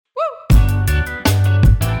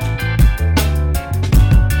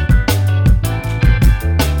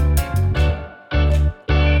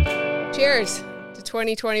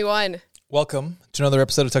2021. Welcome to another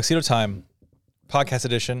episode of Tuxedo Time, podcast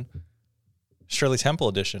edition, Shirley Temple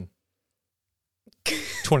edition,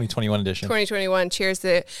 2021 edition. 2021. Cheers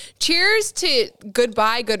to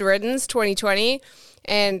goodbye, good riddance, 2020,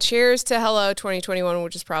 and cheers to hello, 2021,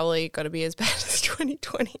 which is probably going to be as bad as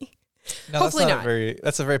 2020. No, Hopefully that's not.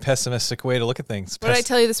 That's a very pessimistic way to look at things. What did I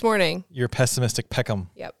tell you this morning? You're pessimistic Peckham.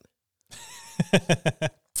 Yep.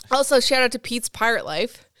 Also, shout out to Pete's Pirate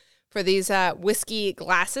Life for these whiskey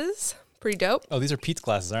glasses. Pretty dope. Oh, these are Pete's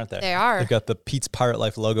glasses, aren't they? They are. They've got the Pete's Pirate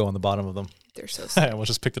Life logo on the bottom of them. They're so sick. I almost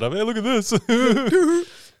just picked it up. Hey, look at this.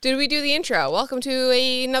 Did we do the intro? Welcome to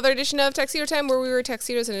another edition of Tuxedo Time, where we were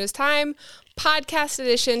tuxedos and it is time. Podcast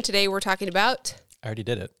edition. Today we're talking about I already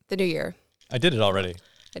did it. the new year. I did it already.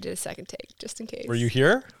 I did a second take, just in case. Were you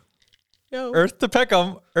here? No. Earth to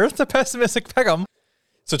Peckham. Earth to pessimistic Peckham.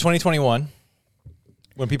 So 2021,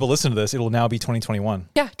 when people listen to this, it will now be 2021.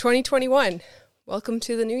 Yeah, 2021. Welcome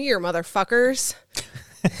to the new year, motherfuckers.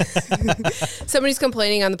 Somebody's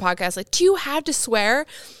complaining on the podcast, like, do you have to swear?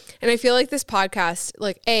 And I feel like this podcast,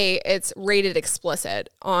 like, it's rated explicit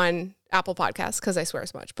on Apple Podcasts because I swear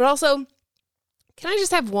so much. But also, can I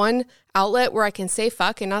just have one outlet where I can say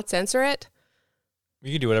fuck and not censor it?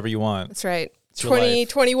 You can do whatever you want. That's right. It's your life.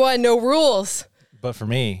 2021, no rules. But for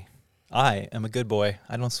me, I am a good boy.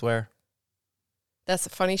 I don't swear. That's the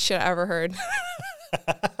funniest shit I ever heard.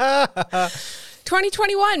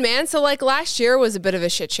 2021, man. So like last year was a bit of a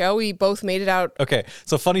shit show. We both made it out. Okay,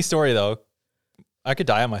 so funny story though. I could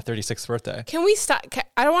die on my 36th birthday. Can we stop?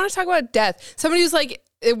 I don't want to talk about death. Somebody was like,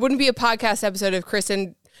 it wouldn't be a podcast episode if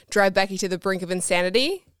Kristen drive Becky to the brink of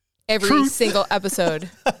insanity every single episode.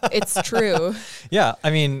 It's true. Yeah,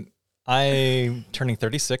 I mean, I'm turning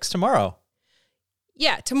 36 tomorrow.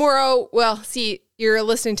 Yeah, tomorrow. Well, see, you're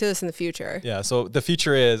listening to this in the future. Yeah, so the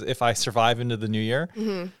future is if I survive into the new year,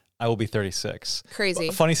 I will be 36. Crazy.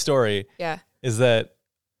 A funny story Yeah. is that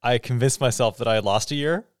I convinced myself that I had lost a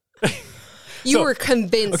year. You were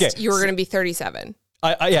convinced you were going to be 37.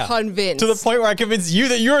 Yeah. Convinced. To the point where I convinced you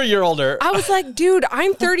that you're a year older. I was like, dude,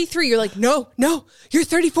 I'm 33. You're like, no, you're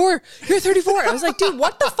 34. You're 34. I was like, dude,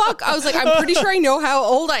 what the fuck? I was like, I'm pretty sure I know how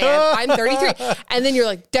old I am. I'm 33. And then you're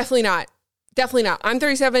like, definitely not. Definitely not. I'm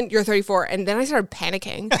 37. You're 34. And then I started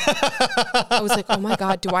panicking. I was like, oh my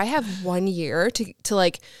God, do I have 1 year to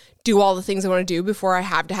like do all the things I want to do before I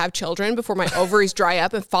have to have children, before my ovaries dry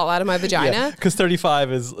up and fall out of my vagina? Because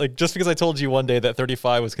 35 is like, just because I told you one day that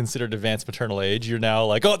 35 was considered advanced maternal age, you're now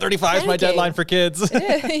like, oh, 35 is my deadline for kids.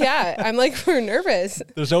 Yeah. I'm like, we're nervous.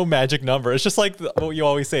 There's no magic number. It's just like what you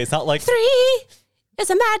always say. It's not like 3 is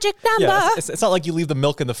a magic number. Yeah, it's not like you leave the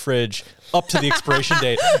milk in the fridge up to the expiration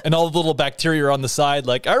date and all the little bacteria are on the side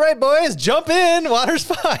like, all right, boys, jump in. Water's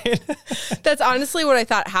fine. That's honestly what I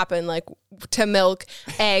thought happened, like to milk,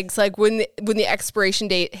 eggs. Like when the expiration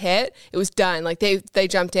date hit, it was done. Like they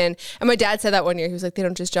jumped in. And my dad said that one year. He was like, they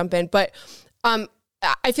don't just jump in. But I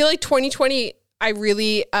feel like 2020, I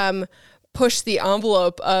really pushed the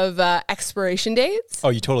envelope of expiration dates. Oh,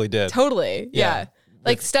 you totally did. Totally. Yeah.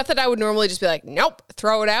 Like stuff that I would normally just be like, nope,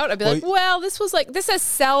 throw it out. I'd be like, well, this says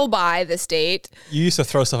sell by this date. You used to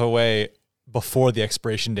throw stuff away before the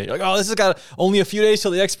expiration date. You're like, oh, this has got only a few days till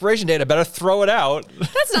the expiration date. I better throw it out.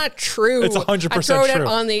 That's not true. It's 100% I throw it true. out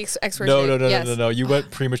on the expiration date. No. You went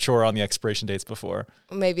premature on the expiration dates before.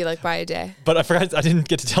 Maybe like by a day. But I forgot, I didn't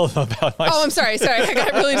get to tell them about my. Oh, I'm sorry. I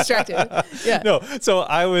got really distracted. Yeah. No, so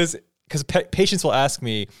I was, because patients will ask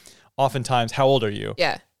me oftentimes, how old are you?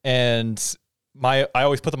 Yeah. And I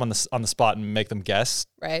always put them on the spot and make them guess,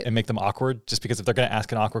 right? And make them awkward. Just because if they're going to ask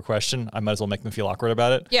an awkward question, I might as well make them feel awkward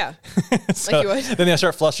about it. Yeah, so like you would. Then they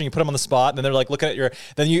start flushing. You put them on the spot, and then they're like looking at your.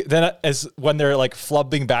 Then as when they're like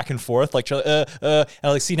flubbing back and forth, like and I'm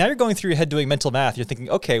like, see, now you're going through your head doing mental math. You're thinking,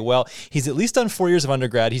 okay, well, he's at least done 4 years of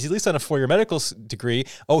undergrad. He's at least done a 4-year medical degree.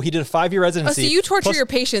 Oh, he did a 5-year residency. Oh, so you torture your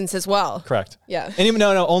patients as well. Correct. Yeah. And even,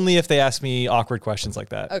 no, only if they ask me awkward questions like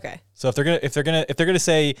that. Okay. So if they're gonna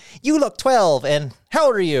say, you look 12 and how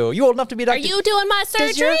old are you? You old enough to be a doctor? Are you doing my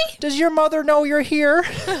surgery? Does your mother know you're here?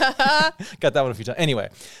 Got that one a few times. Anyway,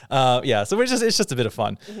 yeah. So it's just a bit of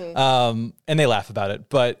fun, and they laugh about it.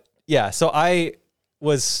 But yeah, so I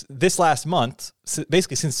was this last month,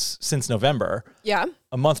 basically since November. Yeah.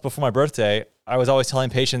 A month before my birthday, I was always telling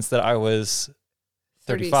patients that I was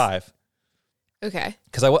 35. 30s. Okay.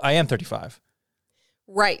 Because I am 35.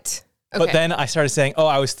 Right. Okay. But then I started saying, oh,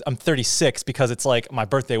 I'm 36 because it's like my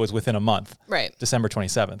birthday was within a month. Right. December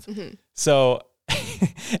 27th. So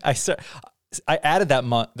I added that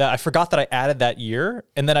month, that I forgot that I added that year.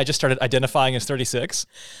 And then I just started identifying as 36.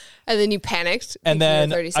 And then you panicked. And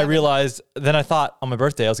then I realized, then I thought on my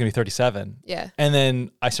birthday, I was going to be 37. Yeah. And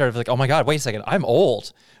then I started like, oh my God, wait a second, I'm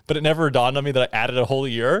old. But it never dawned on me that I added a whole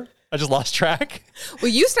year. I just lost track. Well,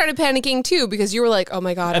 you started panicking too because you were like, oh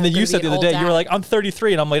my God. And then you said the other day, you were like, I'm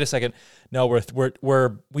 33. And I'm, wait a second. No,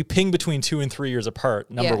 we ping between 2 and 3 years apart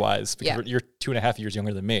number wise because you're 2.5 years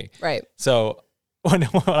younger than me. Right. So when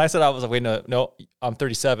I said, I was like, wait, no, I'm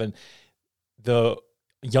 37. The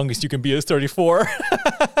youngest you can be is 34.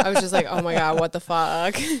 I was just like, oh my God, what the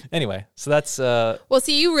fuck? Anyway, so that's... Well,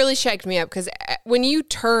 see, you really shacked me up because when you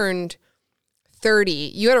turned 30,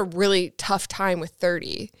 you had a really tough time with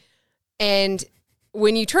 30. And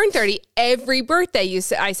when you turned 30, every birthday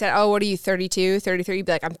I said, oh, what are you, 32, 33? You'd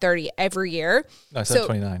be like, I'm 30 every year. No, I said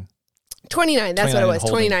 29. 29, that's 29 what it was,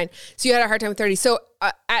 29. So you had a hard time with 30. So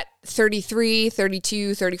at 33,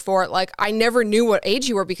 32, 34, like I never knew what age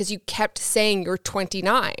you were because you kept saying you're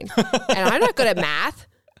 29. And I'm not good at math.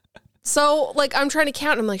 So like I'm trying to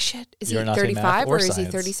count and I'm like, shit, is he 35 or is he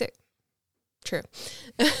 36? True.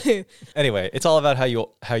 Anyway, it's all about how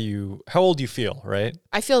old you feel, right?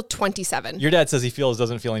 I feel 27. Your dad says he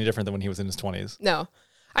doesn't feel any different than when he was in his 20s. No.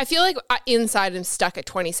 I feel like inside I'm stuck at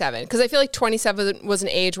 27 because I feel like 27 was an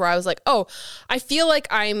age where I was like, oh, I feel like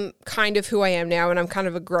I'm kind of who I am now and I'm kind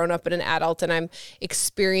of a grown up and an adult and I'm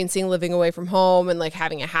experiencing living away from home and like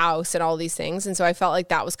having a house and all these things. And so I felt like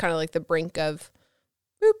that was kind of like the brink of,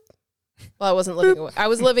 boop. Well, I wasn't living away.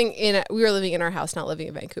 We were living in our house, not living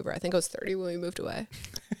in Vancouver. I think I was 30 when we moved away.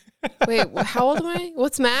 Wait, how old am I?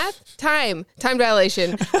 What's math? Time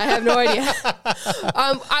dilation. I have no idea.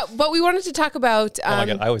 But we wanted to talk about. Oh my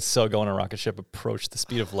God, I would so go on a rocket ship, approach the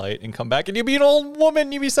speed of light, and come back, and you'd be an old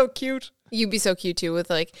woman. You'd be so cute. You'd be so cute too.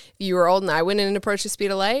 With like, if you were old and I went in and approached the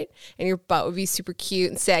speed of light, and your butt would be super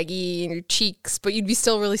cute and saggy, and your cheeks, but you'd be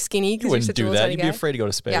still really skinny. You wouldn't do that. You'd be afraid to go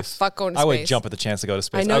to space. Yeah, fuck going to space. I would jump at the chance to go to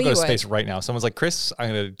space. I would go to space right now. Someone's like, Chris,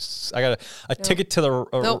 I got a ticket to the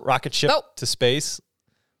rocket ship to space.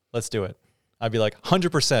 Let's do it. I'd be like,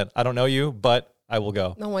 100%. I don't know you, but I will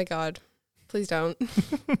go. Oh my God. Please don't.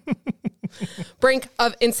 Brink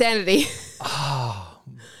of insanity. Oh,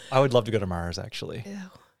 I would love to go to Mars, actually. Ew.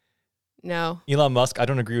 No. Elon Musk, I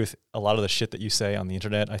don't agree with a lot of the shit that you say on the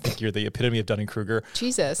internet. I think you're the epitome of Dunning-Kruger.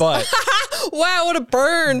 Jesus. But wow, what a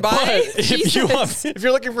burn, bye. If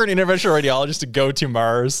you're looking for an interventional radiologist to go to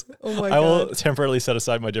Mars, I will temporarily set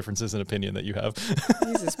aside my differences in opinion that you have.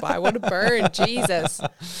 Jesus, bye. What a burn. Jesus.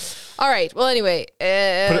 All right. Well, anyway.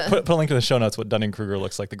 Put a link in the show notes what Dunning-Kruger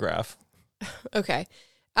looks like, the graph. Okay.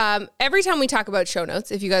 Every time we talk about show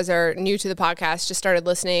notes, if you guys are new to the podcast, just started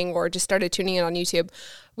listening or just started tuning in on YouTube,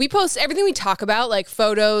 we post everything we talk about, like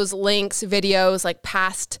photos, links, videos, like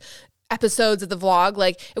past episodes of the vlog.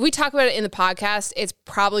 Like if we talk about it in the podcast, it's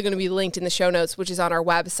probably going to be linked in the show notes, which is on our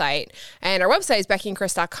website. And our website is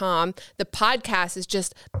beckyandchris.com. The podcast is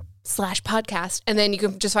just /podcast. And then you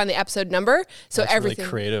can just find the episode number. So that's everything. Really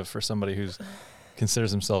creative for somebody who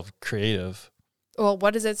considers himself creative. Well,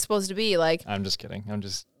 what is it supposed to be? Like, I'm just kidding. I'm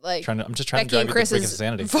just like trying to Becky drive and you to Chris's break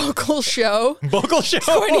insanity. Vocal show. Vocal show.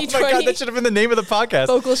 2020. Oh my God, that should have been the name of the podcast.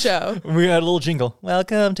 Vocal show. We had a little jingle.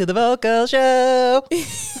 Welcome to the vocal show.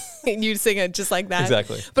 And you'd sing it just like that.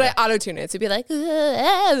 Exactly. But I auto-tune it. So it'd be like,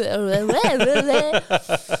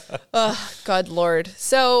 oh, God Lord.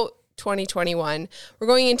 So 2021, we're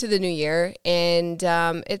going into the new year and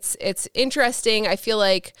it's interesting. I feel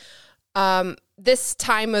like this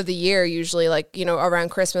time of the year, usually like, you know, around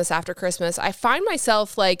Christmas, after Christmas, I find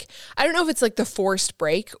myself like, I don't know if it's like the forced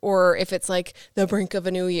break or if it's like the brink of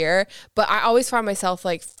a new year, but I always find myself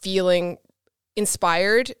like feeling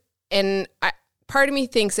inspired. And part of me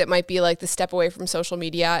thinks it might be like the step away from social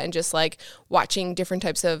media and just like watching different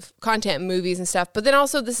types of content, movies and stuff. But then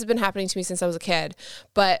also this has been happening to me since I was a kid.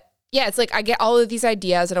 But yeah, it's like I get all of these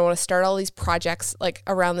ideas and I want to start all these projects like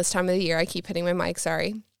around this time of the year. I keep hitting my mic,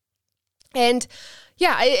 sorry. And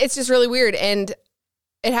yeah, it's just really weird. And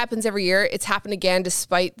it happens every year. It's happened again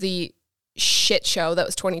despite the shit show that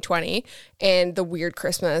was 2020 and the weird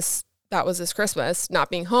Christmas that was this Christmas, not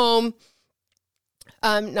being home,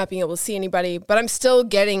 not being able to see anybody. But I'm still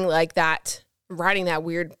getting like that, riding that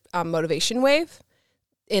weird motivation wave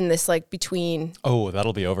in this like between. Oh,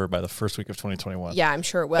 that'll be over by the first week of 2021. Yeah, I'm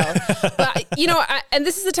sure it will. But you know, and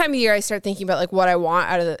this is the time of year I start thinking about like what I want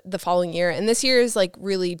out of the following year. And this year is like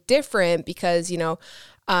really different because, you know,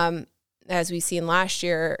 as we seen last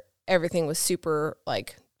year, everything was super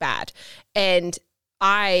like bad. And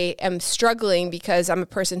I am struggling because I'm a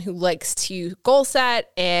person who likes to goal set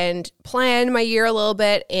and plan my year a little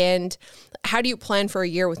bit. And how do you plan for a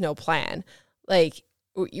year with no plan? Like,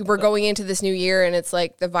 we're going into this new year and it's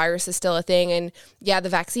like the virus is still a thing, and yeah, the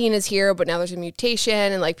vaccine is here, but now there's a mutation,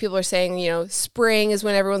 and like people are saying, you know, spring is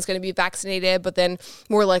when everyone's going to be vaccinated, but then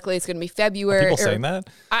more likely it's going to be February. Are people saying that?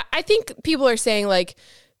 I think people are saying like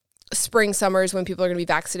spring, summer is when people are going to be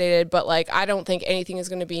vaccinated, but like I don't think anything is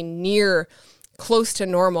going to be near close to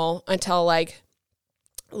normal until like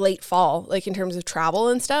late fall, like in terms of travel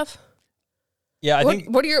and stuff. Yeah, I think.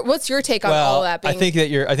 What's your take on all of that? I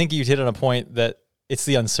think you hit on a point that it's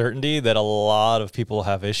the uncertainty that a lot of people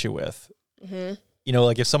have issue with. Mm-hmm. You know,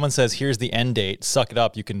 like if someone says, "Here's the end date, suck it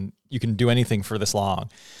up. You can do anything for this long."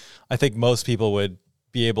 I think most people would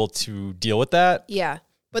be able to deal with that. Yeah,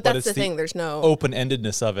 but that's the thing. There's no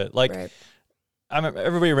open-endedness of it. Like, right.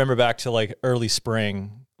 Everybody remember back to like early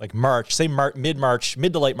spring, like March, say mid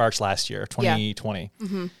to late March last year, 2020. Yeah.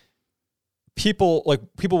 Mm-hmm.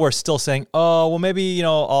 People were still saying, "Oh, well, maybe, you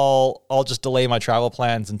know, I'll just delay my travel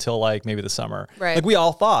plans until like maybe the summer." Right. Like we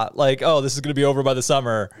all thought, like, "Oh, this is going to be over by the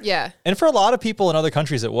summer." Yeah. And for a lot of people in other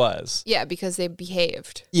countries, it was. Yeah, because they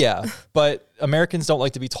behaved. Yeah, but Americans don't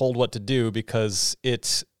like to be told what to do because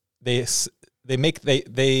they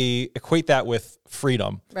equate that with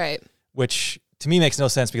freedom. Right. Which to me makes no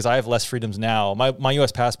sense because I have less freedoms now. My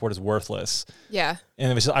U.S. passport is worthless. Yeah.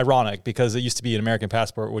 And it's ironic because it used to be an American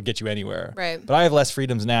passport would get you anywhere. Right. But I have less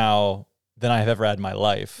freedoms now than I have ever had in my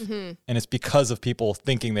life. Mm-hmm. And it's because of people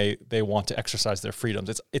thinking they want to exercise their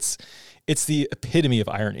freedoms. It's the epitome of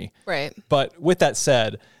irony. Right. But with that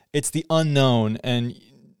said, it's the unknown and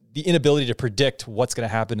the inability to predict what's going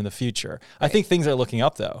to happen in the future. Right. I think things are looking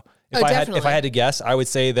up though. If I had to guess, I would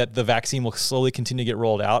say that the vaccine will slowly continue to get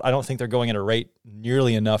rolled out. I don't think they're going at a rate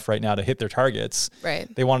nearly enough right now to hit their targets. Right.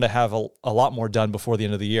 They wanted to have a lot more done before the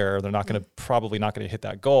end of the year. They're probably not going to hit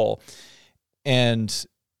that goal. And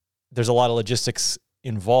there's a lot of logistics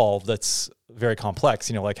involved that's very complex,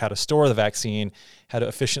 you know, like how to store the vaccine, how to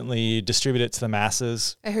efficiently distribute it to the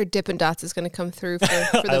masses. I heard Dippin' Dots is going to come through for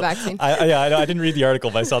the vaccine. I didn't read the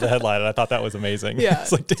article, but I saw the headline and I thought that was amazing. Yeah,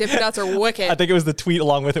 like, Dippin' Dots are wicked. I think it was the tweet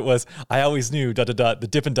along with it was, I always knew, the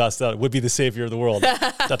Dippin' Dots would be the savior of the world.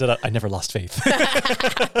 I never lost faith.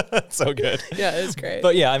 So good. Yeah, it's great.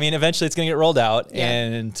 But yeah, I mean, eventually it's going to get rolled out,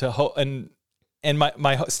 and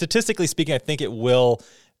my statistically speaking, I think it will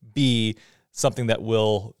be something that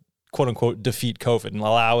will quote unquote defeat COVID and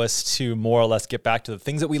allow us to more or less get back to the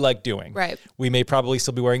things that we like doing. Right. We may probably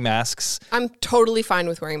still be wearing masks. I'm totally fine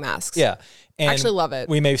with wearing masks. Yeah. And I actually love it.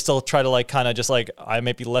 We may still try to like kind of just like, I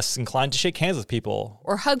may be less inclined to shake hands with people.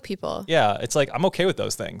 Or hug people. Yeah. It's like, I'm okay with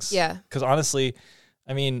those things. Yeah. Because honestly,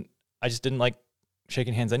 I mean, I just didn't like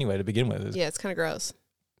shaking hands anyway to begin with. Yeah, it's kind of gross.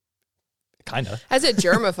 Kind of. As a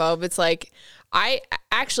germaphobe, it's like, we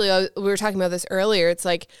were talking about this earlier. It's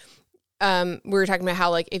like, we were talking about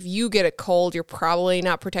how like if you get a cold, you're probably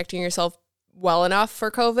not protecting yourself well enough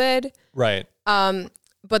for COVID. Right.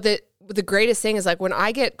 But the greatest thing is like when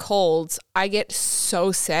I get colds, I get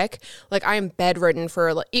so sick. Like I am bedridden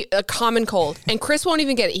for like a common cold, and Chris won't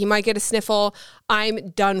even get it. He might get a sniffle.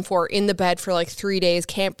 I'm done for in the bed for like 3 days.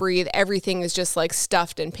 Can't breathe. Everything is just like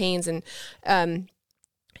stuffed and pains. And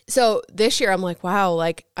so this year I'm like, wow,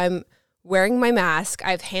 like I'm wearing my mask.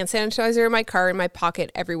 I have hand sanitizer in my car, in my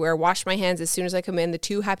pocket, everywhere. Wash my hands as soon as I come in. The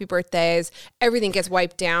 2 happy birthdays, everything gets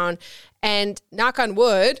wiped down. And knock on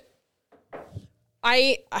wood,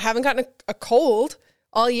 I haven't gotten a cold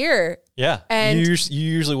all year. Yeah. And you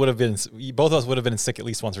usually would have been, both of us would have been sick at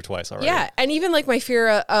least once or twice already. Yeah. And even like my fear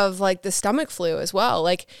of like the stomach flu as well.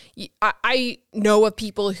 Like I know of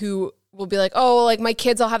people who will be like, oh, like my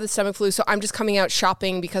kids all have the stomach flu, so I'm just coming out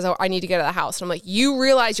shopping because I need to get out of the house. And I'm like, you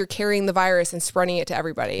realize you're carrying the virus and spreading it to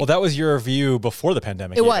everybody. Well, that was your view before the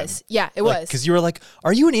pandemic. It was. Yeah, it was. Because you were like,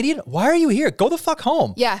 are you an idiot? Why are you here? Go the fuck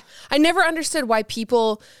home. Yeah. I never understood why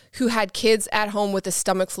people who had kids at home with the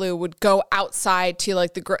stomach flu would go outside to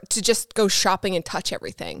like to just go shopping and touch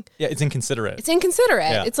everything. Yeah, it's inconsiderate. It's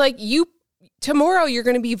inconsiderate. Yeah. It's like tomorrow you're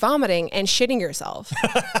going to be vomiting and shitting yourself.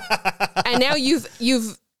 And now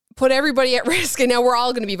you've put everybody at risk, and now we're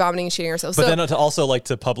all going to be vomiting and shitting ourselves. But then to also like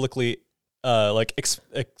to publicly express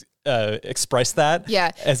that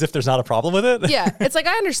as if there's not a problem with it. Yeah. It's like,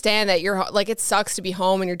 I understand that you're like, it sucks to be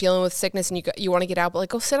home and you're dealing with sickness and you want to get out, but like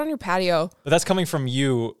go sit on your patio. But that's coming from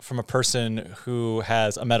a person who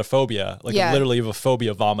has a emetophobia, like literally you have a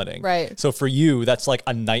phobia of vomiting. Right. So for you, that's like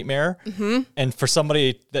a nightmare. Mm-hmm. And for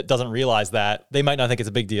somebody that doesn't realize that, they might not think it's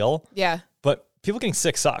a big deal. Yeah. But people getting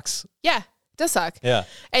sick sucks. Yeah. Does suck. Yeah.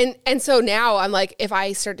 And so now I'm like, if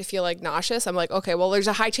I start to feel like nauseous, I'm like, okay, well, there's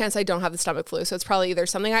a high chance I don't have the stomach flu. So it's probably either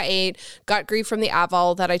something I ate, got grief from the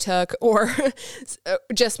Advil that I took, or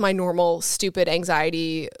just my normal stupid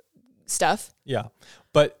anxiety stuff. Yeah.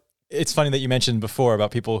 But it's funny that you mentioned before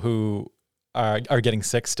about people who are getting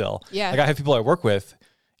sick still. Yeah. Like I have people I work with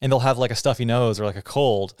and they'll have like a stuffy nose or like a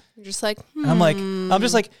cold. You're just like, And I'm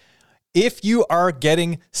just like, if you are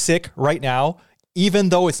getting sick right now, even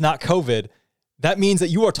though it's not COVID, that means that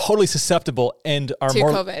you are totally susceptible and are To more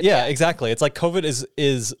COVID, Yeah, exactly. It's like COVID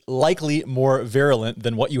is likely more virulent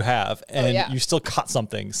than what you have, and you still caught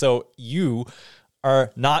something. So you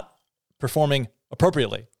are not performing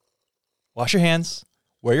appropriately. Wash your hands,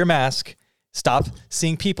 wear your mask, stop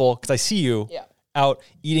seeing people, because I see you out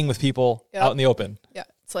eating with people out in the open. Yeah.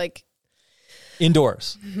 It's like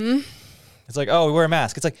Indoors. It's like, oh, we wear a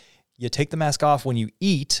mask. It's like, you take the mask off when you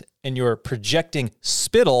eat and you're projecting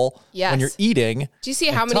spittle when you're eating. Do you see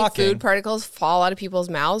how many food particles fall out of people's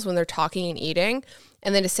mouths when they're talking and eating?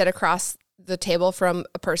 And then to sit across the table from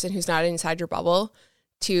a person who's not inside your bubble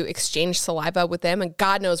to exchange saliva with them, and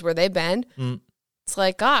God knows where they've been. It's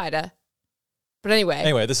like, God. But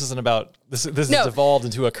anyway, this isn't about this. This has evolved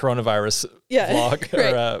into a coronavirus vlog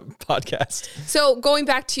or a podcast. So going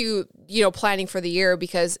back to planning for the year,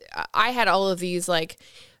 because I had all of these like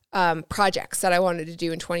projects that I wanted to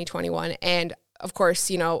do in 2021, and of course,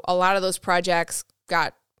 a lot of those projects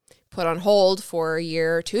got put on hold for a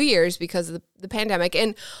year or 2 years because of the pandemic.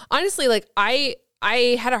 And honestly, like I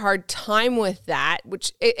had a hard time with that,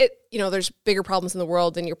 which there's bigger problems in the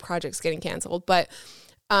world than your projects getting canceled, but.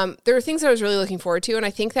 There were things that I was really looking forward to. And I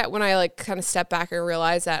think that when I like kind of step back and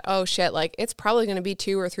realize that, oh shit, like it's probably going to be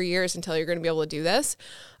 2 or 3 years until you're going to be able to do this.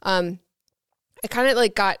 I kind of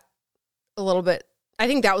like got a little bit, I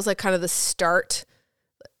think that was like kind of the start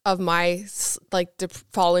of my like to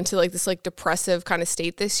fall into like this like depressive kind of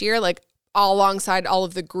state this year, like all alongside all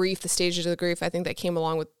of the grief, the stages of the grief, I think that came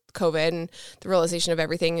along with COVID and the realization of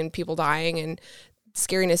everything and people dying and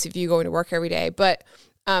scariness of you going to work every day. But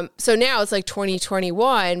so now it's like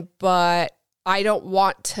 2021, but I don't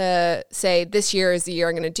want to say this year is the year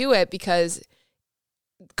I'm going to do it because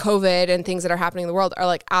COVID and things that are happening in the world are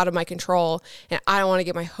like out of my control. And I don't want to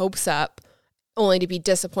get my hopes up only to be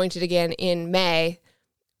disappointed again in May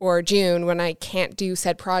or June when I can't do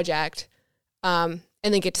said project, and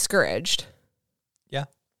then get discouraged. Yeah,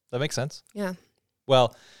 that makes sense. Yeah.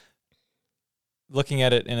 Well, looking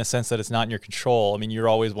at it in a sense that it's not in your control, I mean, you're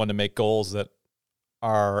always one to make goals that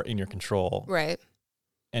are in your control. Right.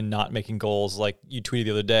 And not making goals like you tweeted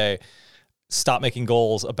the other day. Stop making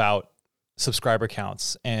goals about subscriber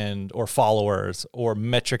counts or followers or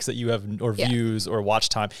metrics that you have or views or watch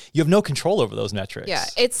time. You have no control over those metrics. Yeah.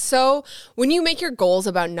 It's so when you make your goals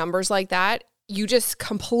about numbers like that, you just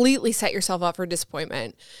completely set yourself up for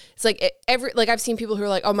disappointment. It's like I've seen people who are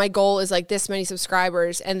like, oh, my goal is like this many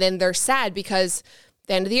subscribers. And then they're sad because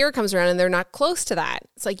the end of the year comes around and they're not close to that.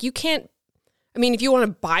 It's like, you can't, I mean, if you want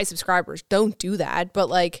to buy subscribers, don't do that. But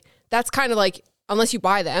like, that's kind of like, unless you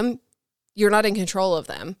buy them, you're not in control of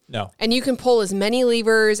them. No. And you can pull as many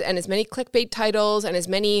levers and as many clickbait titles and as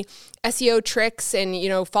many SEO tricks and,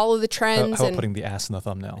 follow the trends. How about putting the ass in the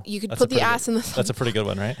thumbnail? You could put the ass in the thumbnail. That's a pretty good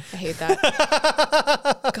one, right? I hate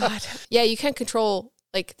that. God. Yeah, you can't control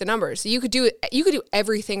like the numbers. You could do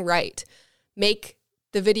everything right. Make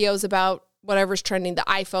the videos about whatever's trending, the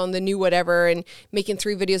iPhone, the new whatever, and making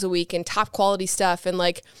 3 videos a week and top quality stuff. And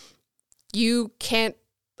like, you can't,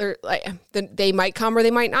 they might come or they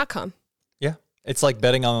might not come. Yeah. It's like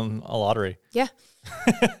betting on a lottery. Yeah.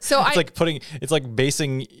 So it's like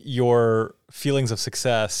basing your feelings of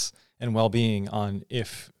success and well-being on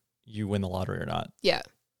if you win the lottery or not. Yeah.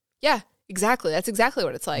 Yeah, exactly. That's exactly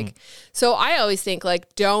what it's like. So I always think like,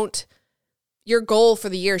 your goal for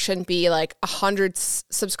the year shouldn't be like 100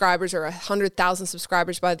 subscribers or 100,000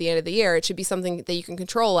 subscribers by the end of the year. It should be something that you can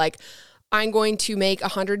control. Like, I'm going to make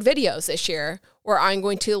 100 videos this year, or I'm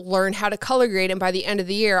going to learn how to color grade. And by the end of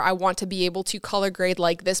the year, I want to be able to color grade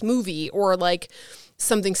like this movie or like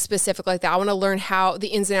something specific like that. I want to learn how the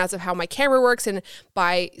ins and outs of how my camera works. And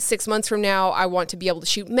by 6 months from now, I want to be able to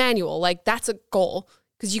shoot manual. Like, that's a goal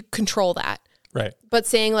because you control that. Right. But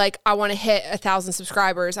saying like, I want to hit 1,000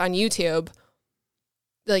 subscribers on YouTube,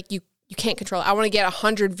 like you can't control it. I want to get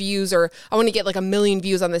 100 views or I want to get like 1 million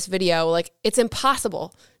views on this video. Like, it's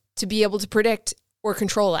impossible to be able to predict or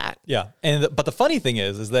control that. Yeah. But the funny thing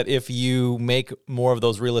is that if you make more of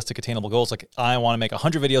those realistic attainable goals, like I want to make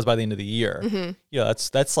 100 videos by the end of the year,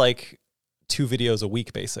 that's like 2 videos a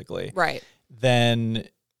week basically. Right. Then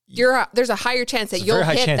there's a higher chance that you'll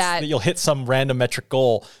hit that. You'll hit some random metric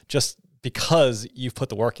goal just because you've put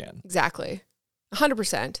the work in. Exactly.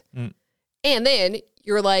 100%. And then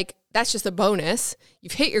you're like, that's just a bonus.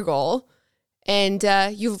 You've hit your goal and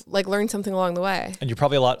you've like learned something along the way. And you're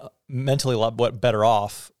probably mentally a lot better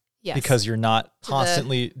off Yes. because you're not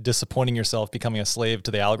constantly disappointing yourself, becoming a slave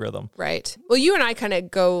to the algorithm. Right. Well, you and I kind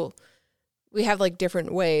of we have like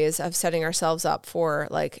different ways of setting ourselves up for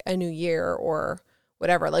like a new year or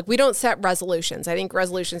whatever. Like we don't set resolutions. I think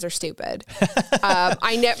resolutions are stupid. My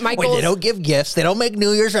goal. They don't give gifts. They don't make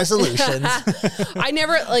New Year's resolutions. I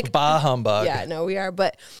never like. Bah humbug. Yeah, no, we are.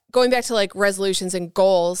 But going back to like resolutions and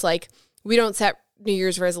goals, like we don't set New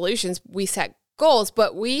Year's resolutions. We set goals,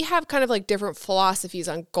 but we have kind of like different philosophies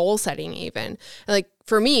on goal setting even. And like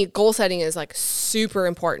for me, goal setting is like super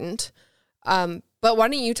important. But why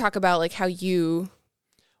don't you talk about like how you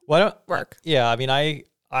work? Yeah, I mean,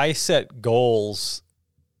 I set goals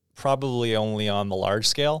probably only on the large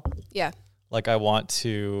scale. Yeah. Like I want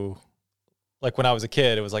to, like when I was a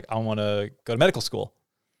kid, it was like, I want to go to medical school.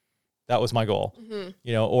 That was my goal,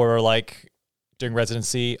 you know, or like during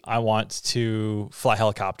residency, I want to fly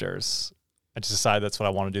helicopters. I just decided that's what I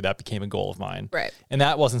want to do. That became a goal of mine. Right. And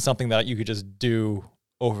that wasn't something that you could just do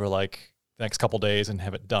over like the next couple of days and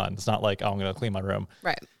have it done. It's not like, oh, I'm going to clean my room.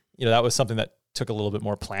 Right. You know, that was something that took a little bit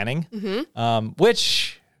more planning,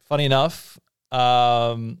 which funny enough,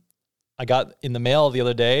 I got in the mail the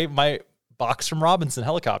other day, my box from Robinson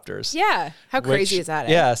Helicopters. Yeah. How crazy is that?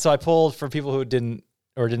 Yeah. So I pulled, for people who didn't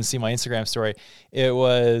see my Instagram story,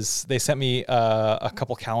 they sent me a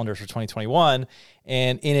couple calendars for 2021,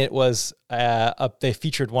 and in it was they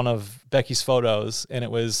featured one of Becky's photos, and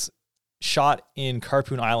it was shot in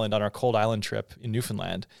Carpoon Island on our Cold Island trip in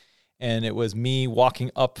Newfoundland. And it was me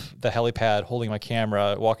walking up the helipad, holding my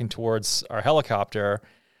camera, walking towards our helicopter.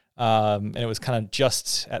 And it was kind of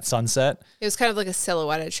just at sunset. It was kind of like a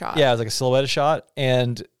silhouetted shot. Yeah, it was like a silhouetted shot.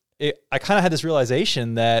 And I kind of had this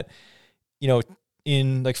realization that, you know,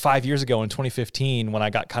 in like 5 years ago in 2015, when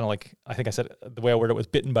I got kind of like, I think I said the way I worded it was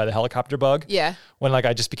bitten by the helicopter bug. Yeah. When like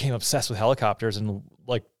I just became obsessed with helicopters and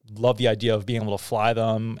like loved the idea of being able to fly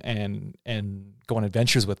them and go on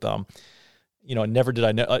adventures with them. You know, never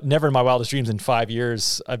in my wildest dreams in 5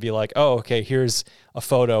 years, I'd be like, oh, okay, here's a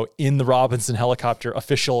photo in the Robinson Helicopter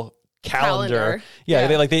official calendar. Yeah.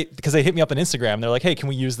 Because they hit me up on Instagram. They're like, hey, can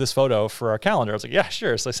we use this photo for our calendar? I was like, yeah,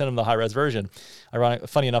 sure. So I sent them the high res version.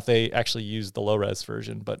 Funny enough, they actually used the low res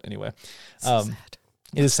version. But anyway, sad.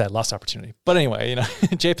 It is sad, lost opportunity. But anyway, you know,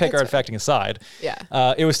 JPEG artifacting aside,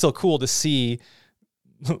 it was still cool to see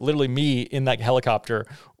literally me in that helicopter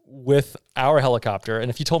with our helicopter. And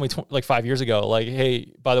if you told me like 5 years ago, like,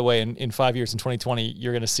 hey, by the way, in 5 years in 2020,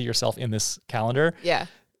 you're going to see yourself in this calendar. Yeah.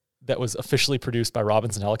 That was officially produced by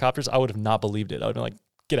Robinson Helicopters, I would have not believed it. I would have been like,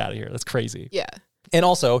 get out of here. That's crazy. Yeah. And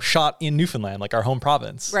also shot in Newfoundland, like our home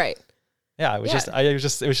province. Right. Yeah. It was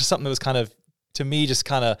just something that was kind of, to me, just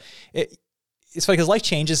kind of, it's funny because life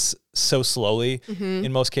changes so slowly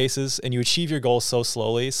in most cases, and you achieve your goals so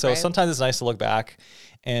slowly. So sometimes it's nice to look back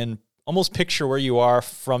and almost picture where you are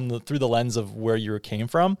through the lens of where you came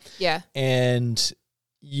from. Yeah. And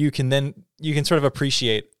you can sort of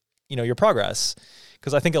appreciate, you know, your progress.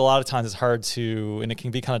 Because I think a lot of times it's hard to, and it can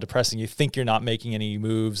be kind of depressing. You think you're not making any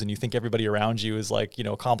moves, and you think everybody around you is like, you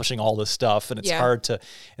know, accomplishing all this stuff. And it's hard to,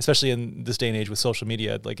 especially in this day and age with social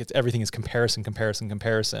media, like everything is comparison.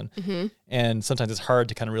 And sometimes it's hard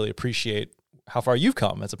to kind of really appreciate how far you've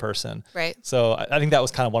come as a person. Right. So I think that was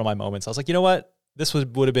kind of one of my moments. I was like, you know what? This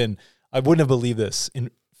would have been, I wouldn't have believed this in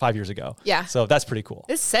 5 years ago. Yeah. So that's pretty cool.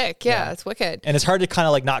 It's sick. Yeah. It's wicked. And it's hard to kind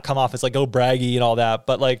of like not come off as like, oh, braggy and all that.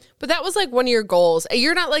 But that was like one of your goals.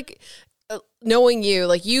 You're not like, knowing you,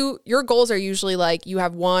 like your goals are usually like you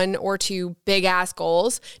have one or two big ass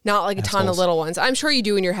goals, not like a ton of little ones. I'm sure you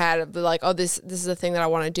do in your head of like, oh, this is the thing that I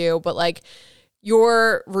want to do. But like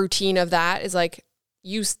your routine of that is like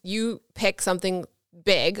you pick something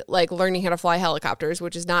big, like learning how to fly helicopters,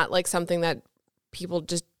 which is not like something that people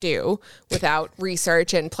just do without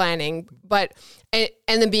research and planning, but and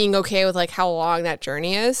then being okay with like how long that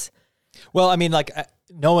journey is. Well, I mean, like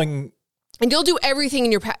knowing, and you'll do everything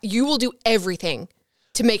in your you will do everything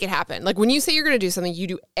to make it happen. Like when you say you're going to do something, you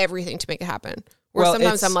do everything to make it happen. Or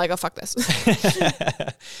sometimes I'm like, oh, fuck this.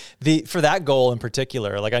 For that goal in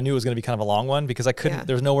particular, like I knew it was going to be kind of a long one because I couldn't.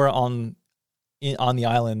 There's nowhere on the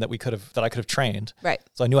island that I could have trained. Right.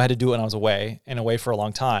 So I knew I had to do it when I was away for a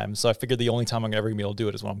long time. So I figured the only time I'm ever gonna be able to do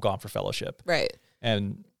it is when I'm gone for fellowship. Right.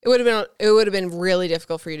 And it would have been really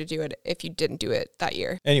difficult for you to do it if you didn't do it that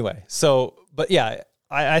year. Anyway, but yeah,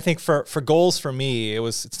 I think for goals for me,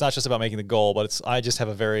 it's not just about making the goal, but I just have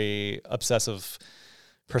a very obsessive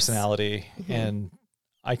personality and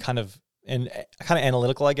I kind of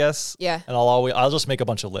analytical, I guess. Yeah. And I'll just make a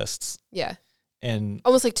bunch of lists. Yeah. And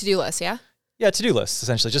almost like to-do lists, yeah? Yeah, to-do lists,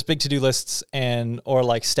 essentially. Just big to-do lists or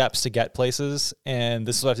like steps to get places. And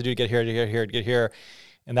this is what I have to do to get here, to get here, to get here.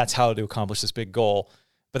 And that's how to accomplish this big goal.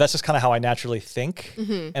 but that's just kind of how I naturally think.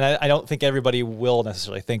 And I don't think everybody will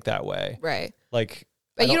necessarily think that way. Right. Like,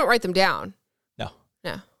 but you don't write them down. No.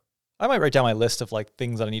 No. I might write down my list of like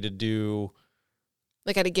things that I need to do.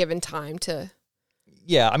 Like at a given time to.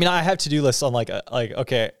 Yeah. I mean, I have to-do lists on like,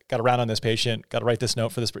 okay, got to round on this patient, got to write this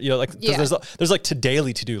note for this, like there's like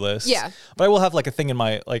daily to-do lists. Yeah. But I will have like a thing in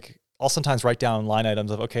my, like, I'll sometimes write down line items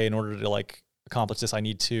of, okay, in order to like accomplish this, I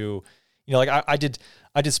need to, like I did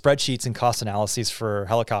spreadsheets and cost analyses for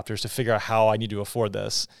helicopters to figure out how I need to afford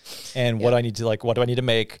this and what I need to what do I need to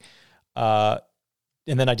make?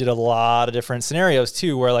 And then I did a lot of different scenarios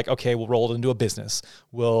too, where like, okay, we'll roll it into a business.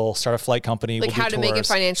 We'll start a flight company. Like we'll how to make it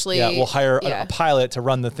financially. Yeah. We'll hire a pilot to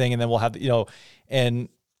run the thing. And then we'll have, and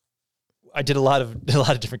I did a lot of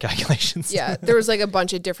different calculations. Yeah. There was like a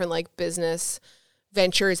bunch of different like business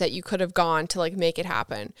ventures that you could have gone to like make it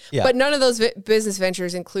happen. Yeah. But none of those business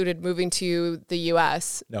ventures included moving to the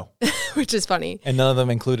US. No. Which is funny. And none of them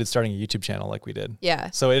included starting a YouTube channel like we did. Yeah.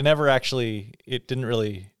 So it didn't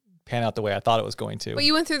really pan out the way I thought it was going to. But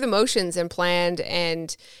you went through the motions and planned,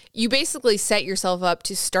 and you basically set yourself up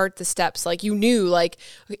to start the steps. Like you knew, like,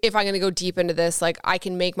 if I'm going to go deep into this, like I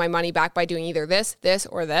can make my money back by doing either this,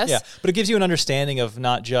 or this. Yeah. But it gives you an understanding of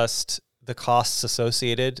not just the costs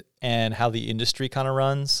associated and how the industry kind of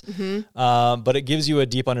runs, but it gives you a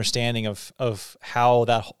deep understanding of how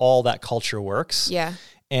all that culture works. Yeah.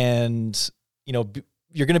 And,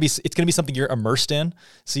 it's going to be something you're immersed in.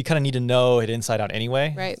 So you kind of need to know it inside out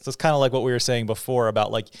anyway. Right. So it's kind of like what we were saying before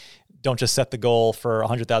about like, don't just set the goal for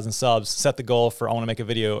 100,000 subs, set the goal for, I want to make a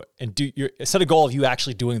video and set a goal of you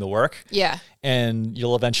actually doing the work. Yeah. And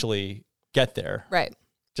you'll eventually get there. Right.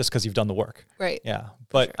 Just because you've done the work. Right. Yeah.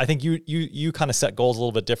 But sure. I think you kind of set goals a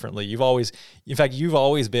little bit differently. You've always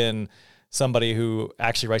been somebody who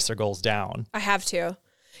actually writes their goals down. I have to.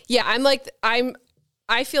 Yeah.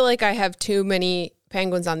 I feel like I have too many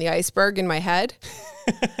penguins on the iceberg in my head.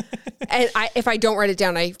 And if I don't write it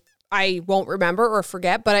down, I won't remember or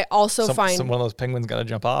forget, but I also find one of those penguins got to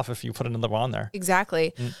jump off if you put another one on there.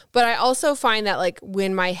 Exactly. But I also find that like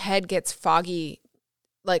when my head gets foggy,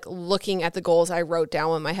 like looking at the goals I wrote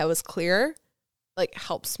down when my head was clear, like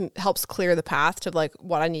helps clear the path to like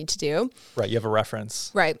what I need to do. Right. You have a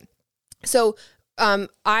reference. Right. So,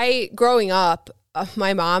 growing up,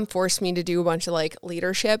 my mom forced me to do a bunch of like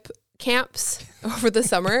leadership camps over the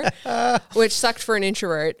summer, which sucked for an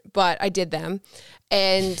introvert, but I did them.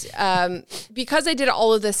 And because I did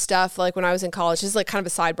all of this stuff, like when I was in college, this is like kind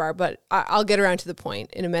of a sidebar, but I'll get around to the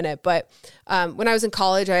point in a minute. But when I was in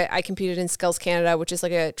college, I competed in Skills Canada, which is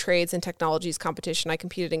like a trades and technologies competition. I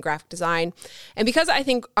competed in graphic design. And because I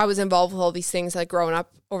think I was involved with all these things, like growing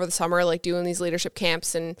up over the summer, like doing these leadership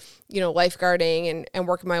camps and, lifeguarding and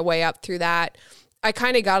working my way up through that, I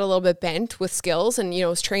kind of got a little bit bent with skills and,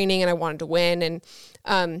 was training and I wanted to win.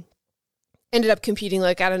 And, ended up competing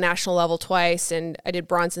like at a national level twice, and I did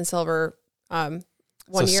bronze and silver one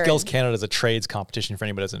year. So Skills Canada is a trades competition for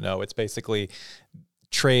anybody who doesn't know. It's basically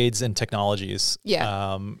trades and technologies.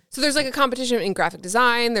 Yeah. So there's like a competition in graphic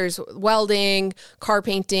design, there's welding, car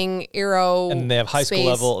painting, aero. And they have high school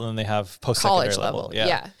level and then they have post-secondary level.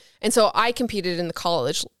 Yeah. And so I competed in the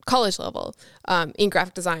college level in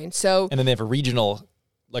graphic design. So and then they have a regional,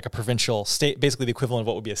 like a provincial state, basically the equivalent of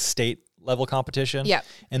what would be a state level competition. Yeah.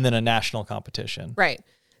 And then a national competition. Right.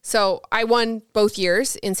 So I won both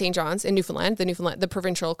years in St. John's in Newfoundland, the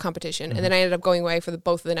provincial competition. And then I ended up going away for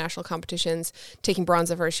both of the national competitions, taking bronze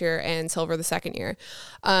the first year and silver the second year.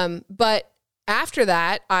 But after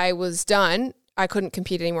that, I was done. I couldn't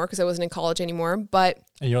compete anymore because I wasn't in college anymore. But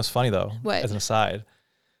and you know what's funny though? What? As an aside,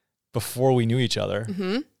 before we knew each other,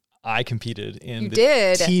 I competed in the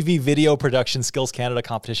TV video production Skills Canada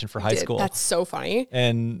competition for high school. That's so funny.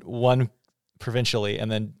 And won provincially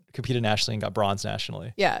and then competed nationally and got bronze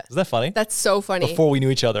nationally. Yeah. Isn't that funny? That's so funny. Before we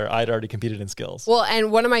knew each other, I'd already competed in skills. Well,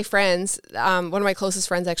 and one of my friends, one of my closest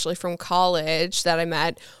friends actually from college that I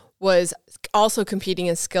met was also competing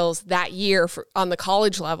in skills that year on the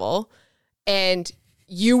college level. And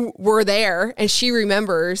you were there, and she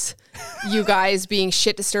remembers you guys being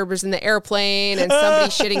shit disturbers in the airplane and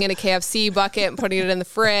somebody shitting in a KFC bucket and putting it in the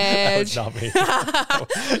fridge. That was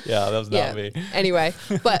not me. Yeah, that was not me. Anyway,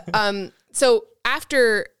 but so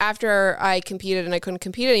after I competed and I couldn't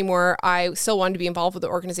compete anymore, I still wanted to be involved with the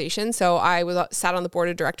organization. So I sat on the board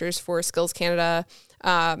of directors for Skills Canada,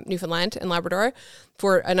 Newfoundland and Labrador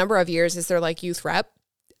for a number of years as their like youth rep.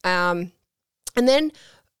 And then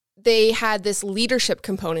they had this leadership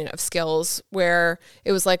component of skills where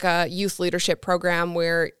it was like a youth leadership program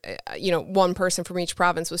where, one person from each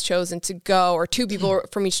province was chosen to go, or two people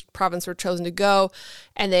from each province were chosen to go.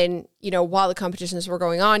 And then, while the competitions were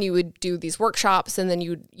going on, you would do these workshops, and then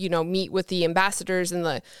you would, meet with the ambassadors and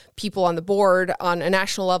the people on the board on a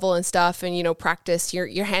national level and stuff, and, practice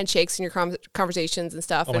your handshakes and your conversations and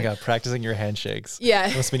stuff. Oh my God, practicing your handshakes. Yeah.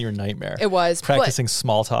 That must have been your nightmare. It was. Practicing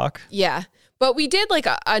small talk. Yeah. But we did like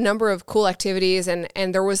a number of cool activities, and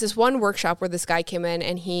there was this one workshop where this guy came in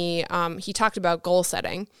and he talked about goal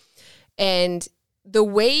setting, and the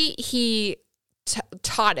way he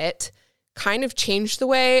taught it kind of changed the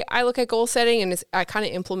way I look at goal setting, and I kind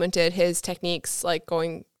of implemented his techniques like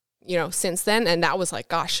going, since then, and that was like,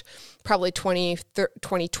 gosh, probably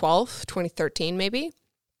 2012, 2013 maybe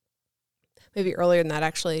earlier than that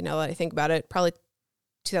actually. Now that I think about it, probably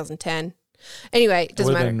 2010. Anyway, it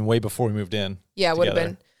doesn't matter. Been way before we moved in. Yeah, it would have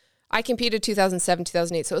been. I competed 2007,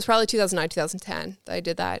 2008. So it was probably 2009, 2010 that I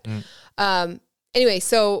did that. Anyway,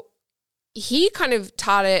 so he kind of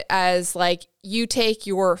taught it as like, you take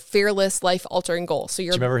your fearless life altering goal. So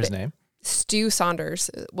you're. Do you remember his name? Stu Saunders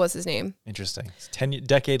was his name. Interesting.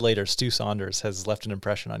 Decade later, Stu Saunders has left an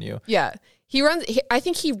impression on you. Yeah. I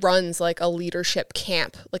think he runs like a leadership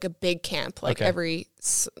camp, like a big camp, like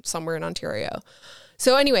somewhere in Ontario.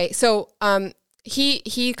 So anyway,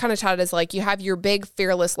 he kind of taught it as like, you have your big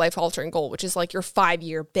fearless life altering goal, which is like your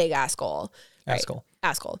 5-year big ass goal. Ass goal.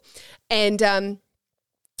 And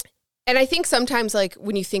I think sometimes like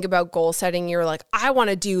when you think about goal setting, you're like, I want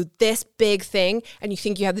to do this big thing, and you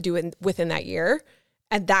think you have to do it within that year.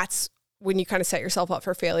 And that's when you kind of set yourself up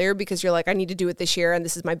for failure, because you're like, I need to do it this year, and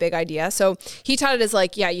this is my big idea. So he taught it as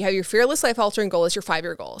like, yeah, you have your fearless life altering goal as your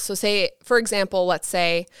 5-year goal. So say, for example, let's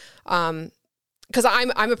say, because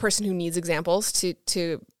I'm a person who needs examples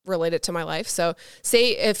to relate it to my life. So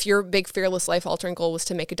say if your big fearless life altering goal was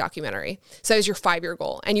to make a documentary. So that was your 5-year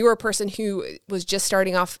goal. And you were a person who was just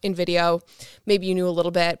starting off in video. Maybe you knew a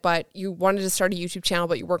little bit, but you wanted to start a YouTube channel,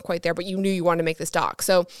 but you weren't quite there, but you knew you wanted to make this doc.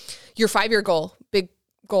 So your 5-year goal, big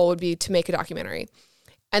goal, would be to make a documentary.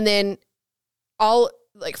 And then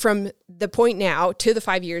from the point now to the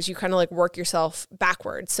 5 years, you kind of like work yourself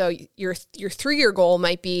backwards. So your 3-year goal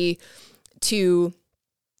might be to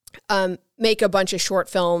make a bunch of short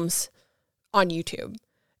films on YouTube.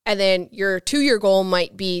 And then your 2-year goal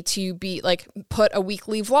might be to put a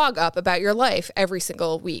weekly vlog up about your life every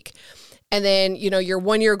single week. And then, your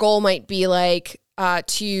 1-year goal might be like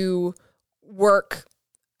to work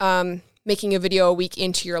making a video a week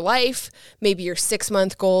into your life. Maybe your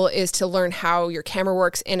 6-month goal is to learn how your camera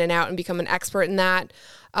works in and out and become an expert in that.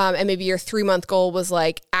 And maybe your 3-month goal was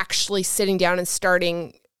like actually sitting down and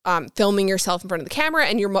starting filming yourself in front of the camera,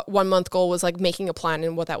 and your 1-month goal was like making a plan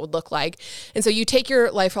and what that would look like. And so you take your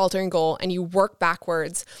life altering goal and you work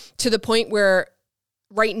backwards to the point where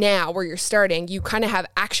right now where you're starting, you kind of have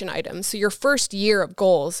action items. So your first year of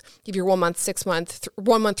goals, if you're 1 month, 6 month,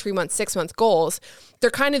 1 month, 3 month, 6 month goals, they're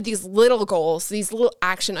kind of these little goals, these little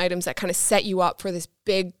action items that kind of set you up for this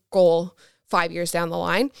big goal 5 years down the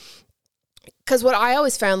line. Because what I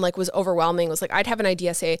always found like was overwhelming was like, I'd have an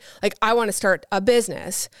idea, say like, I want to start a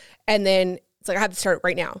business, and then it's like, I have to start it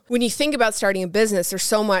right now. When you think about starting a business, there's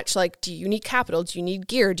so much like, do you need capital? Do you need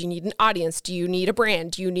gear? Do you need an audience? Do you need a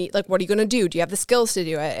brand? Do you need what are you going to do? Do you have the skills to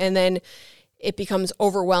do it? And then it becomes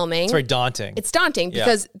overwhelming. It's very daunting. It's daunting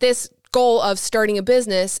because this goal of starting a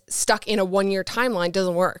business stuck in a 1-year timeline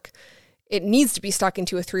doesn't work. It needs to be stuck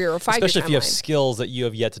into a 3 or a 5 year timeline. Especially if you have skills that you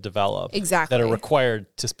have yet to develop. Exactly. That are required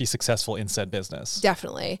to be successful in said business.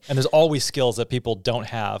 Definitely. And there's always skills that people don't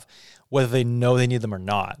have, whether they know they need them or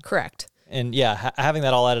not. Correct. And having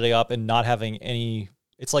that all added up and not having any,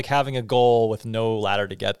 it's like having a goal with no ladder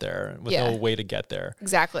to get there, with no way to get there.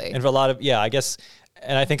 Exactly. And for a lot of, I guess,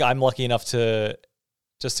 and I think I'm lucky enough to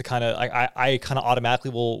just to kind of, I kind of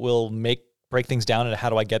automatically will break things down into how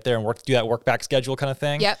do I get there and do that work back schedule kind of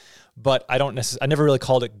thing. Yep. But I never really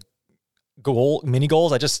called it mini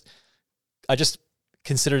goals. I just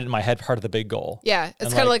considered it in my head part of the big goal. Yeah.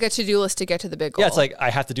 It's kind of like a to-do list to get to the big goal. Yeah. It's like, I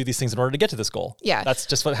have to do these things in order to get to this goal. Yeah. That's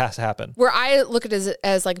just what has to happen. Where I look at it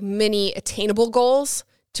as like mini attainable goals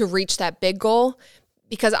to reach that big goal,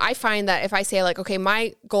 because I find that if I say like, okay,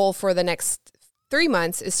 my goal for the next 3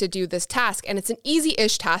 months is to do this task, and it's an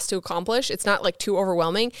easy-ish task to accomplish. It's not like too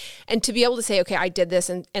overwhelming. And to be able to say, okay, I did this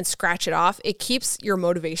and scratch it off, it keeps your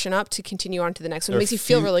motivation up to continue on to the next one. It makes you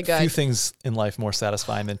feel really good. Few things in life more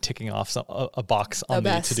satisfying than ticking off a box on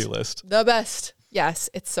the to-do list. The best. Yes,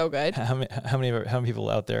 it's so good. How many people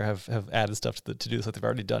out there have added stuff to to-dos that they've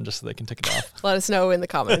already done just so they can tick it off? Let us know in the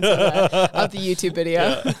comments of the YouTube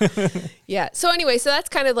video. Yeah. So anyway, so that's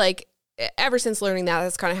kind of like, ever since learning that,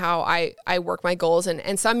 that's kind of how I work my goals.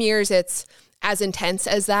 And some years it's as intense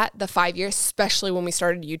as that, the 5 years, especially when we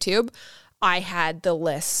started YouTube. I had the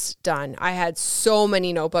list done. I had so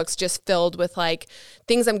many notebooks just filled with like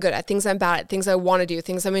things I'm good at, things I'm bad at, things I want to do,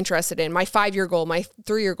 things I'm interested in, my 5-year goal, my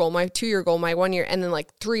 3-year goal, my 2-year goal, my 1 year, and then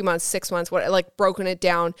like 3 months, 6 months, like broken it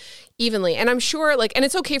down evenly. And I'm sure like, and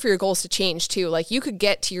it's okay for your goals to change too. Like you could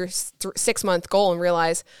get to your 6-month goal and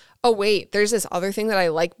realize, oh wait, there's this other thing that I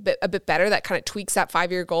like a bit better that kind of tweaks that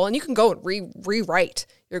 5-year goal. And you can go and rewrite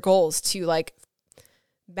your goals to like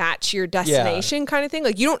match your destination kind of thing.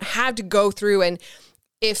 Like you don't have to go through, and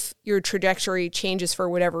if your trajectory changes for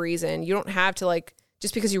whatever reason, you don't have to like,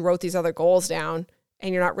 just because you wrote these other goals down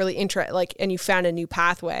and you're not really interested, like, and you found a new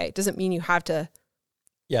pathway, doesn't mean you have to.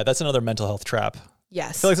 Yeah, that's another mental health trap.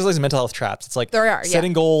 Yes. I feel like there's mental health traps. It's like there are,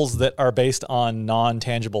 setting goals that are based on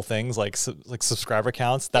non-tangible things like subscriber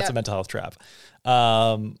counts. That's a mental health trap.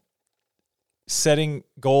 Setting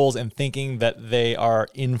goals and thinking that they are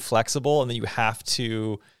inflexible and that you have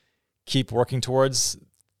to keep working towards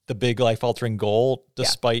the big life-altering goal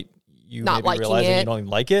despite you not maybe realizing you don't even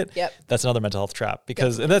like it. Yep. That's another mental health trap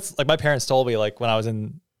because and that's like my parents told me like when I was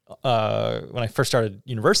when I first started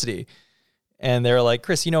university, and they were like,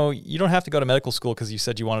 Chris, you know, you don't have to go to medical school because you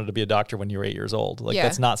said you wanted to be a doctor when you were 8 years old. Like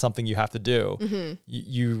that's not something you have to do. Mm-hmm.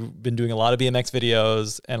 You've been doing a lot of BMX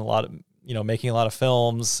videos and a lot of, you know, making a lot of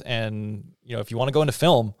films. And, you know, if you want to go into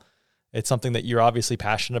film, it's something that you're obviously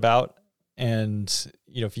passionate about. And,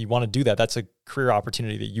 you know, if you want to do that, that's a career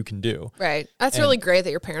opportunity that you can do. Right. That's really great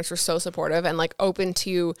that your parents were so supportive and like open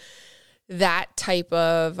to that type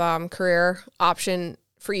of career option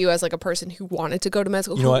for you as like a person who wanted to go to med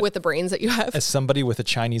school with the brains that you have. As somebody with a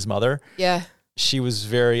Chinese mother, she was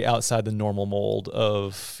very outside the normal mold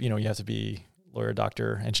of, you know, you have to be lawyer,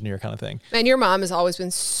 doctor, engineer kind of thing. And your mom has always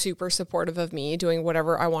been super supportive of me doing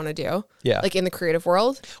whatever I want to do. Yeah. Like in the creative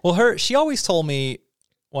world. Well, she always told me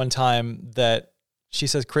one time that she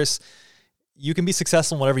says, Chris, you can be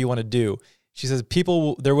successful in whatever you want to do. She says,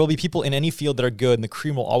 there will be people in any field that are good and the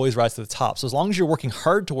cream will always rise to the top. So as long as you're working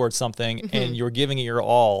hard towards something and you're giving it your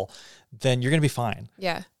all, then you're going to be fine.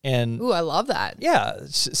 Yeah. And ooh, I love that. Yeah.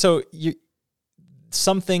 So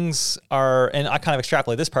some things are, and I kind of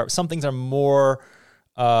extrapolate this part, some things are more,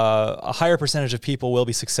 a higher percentage of people will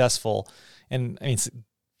be successful. And I mean,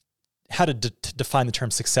 how to define the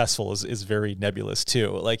term successful is very nebulous too.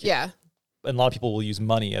 Like, and a lot of people will use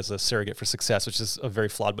money as a surrogate for success, which is a very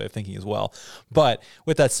flawed way of thinking as well. But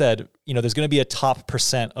with that said, you know, there's going to be a top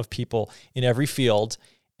percent of people in every field.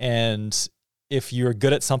 And if you're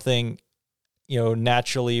good at something, you know,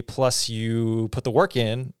 naturally, plus you put the work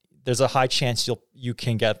in, there's a high chance you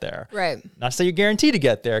can get there. Right. Not to say you're guaranteed to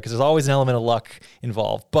get there, because there's always an element of luck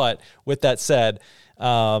involved. But with that said, you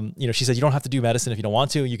know, she said, you don't have to do medicine if you don't want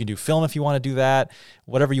to. You can do film if you want to do that,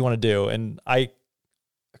 whatever you want to do. And I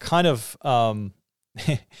kind of, I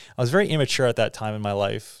was very immature at that time in my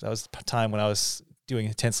life. That was the time when I was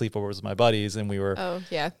doing 10 sleepovers with my buddies, and we were,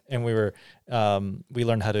 we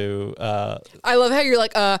learned how to, I love how you're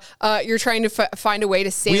like, you're trying to find a way to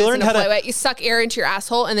say this in a polite way. You suck air into your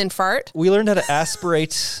asshole and then fart. We learned how to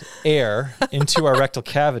aspirate air into our rectal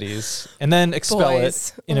cavities and then expel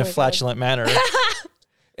it in a flatulent manner.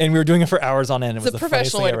 And we were doing it for hours on end. It was the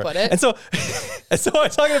professional way to put it. And so I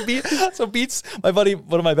was talking to Beats. So Beats, my buddy,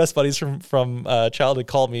 one of my best buddies from childhood,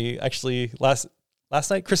 called me actually last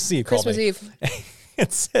night, Christmas Eve. Christmas Eve.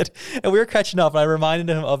 And said, and we were catching up, and I reminded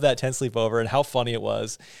him of that 10 sleepover and how funny it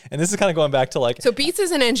was. And this is kind of going back to like, so Beats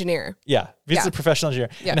is an engineer. Yeah, Beats is a professional engineer,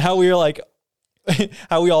 and how we were like,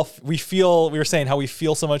 how we were saying how we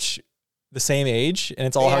feel so much the same age, and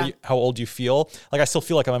it's all how old you feel. Like I still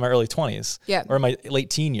feel like I'm in my early 20s, or in my late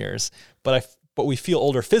teen years, but we feel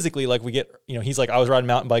older physically. Like we get, you know, he's like, I was riding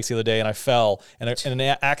mountain bikes the other day and I fell, and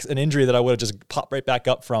an injury that I would have just popped right back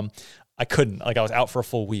up from. I couldn't, like I was out for a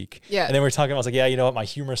full week. Yeah. And then we were talking, I was like, yeah, you know what? My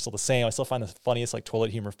humor is still the same. I still find the funniest, like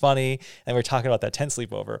toilet humor funny. And we were talking about that 10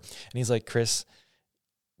 sleepover. And he's like, Chris,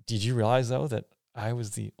 did you realize though, that I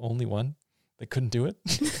was the only one that couldn't do it?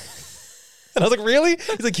 And I was like, really?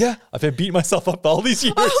 He's like, yeah, I've been beating myself up all these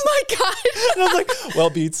years. Oh my God. And I was like,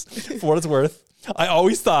 well, Beats, for what it's worth, I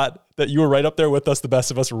always thought that you were right up there with us, the best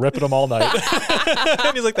of us, ripping them all night.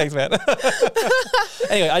 And he's like, thanks, man.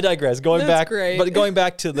 Anyway, I digress. Going back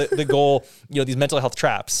to the goal, you know, these mental health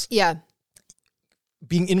traps. Yeah.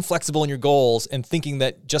 Being inflexible in your goals and thinking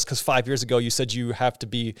that just because 5 years ago you said you have to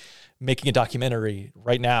be making a documentary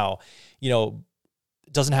right now, you know,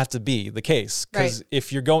 doesn't have to be the case. Because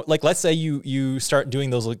if you're going, like, let's say you start doing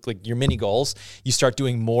those, like your mini goals, you start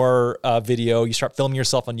doing more video, you start filming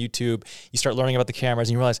yourself on YouTube, you start learning about the cameras,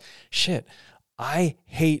 and you realize, shit, I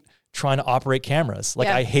hate trying to operate cameras. Like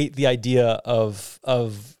I hate the idea of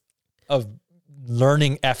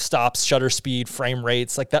learning f-stops, shutter speed, frame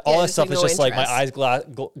rates, like that. All that stuff is just like my eyes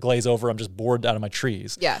glaze over. I'm just bored out of my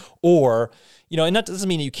trees. Yeah. Or, and that doesn't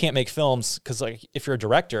mean you can't make films, because like if you're a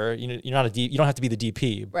director, you're not you don't have to be the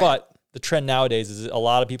DP. Right. But the trend nowadays is a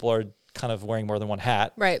lot of people are kind of wearing more than one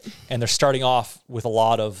hat. Right. And they're starting off with a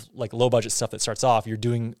lot of like low budget stuff that starts off. You're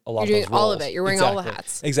doing a lot of those roles. All of it. You're wearing all the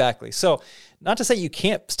hats. Exactly. So not to say you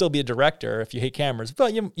can't still be a director if you hate cameras,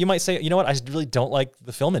 but you might say, you know what, I really don't like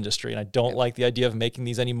the film industry and I don't like the idea of making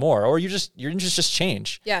these anymore. Or your interests just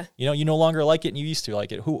change. Yeah. You no longer like it and you used to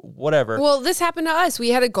like it. Whatever. Well, this happened to us. We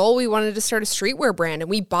had a goal. We wanted to start a streetwear brand,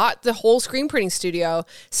 and we bought the whole screen printing studio,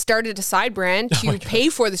 started a side brand to pay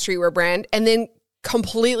for the streetwear brand, and then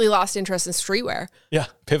completely lost interest in streetwear. Yeah,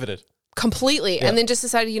 pivoted. Completely. Yeah. And then just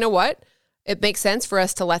decided, you know what? It makes sense for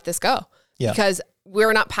us to let this go. Yeah. Because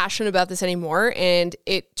we're not passionate about this anymore, and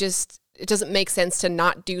it doesn't make sense to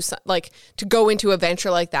not do to go into a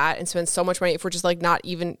venture like that and spend so much money if we're just like not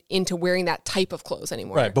even into wearing that type of clothes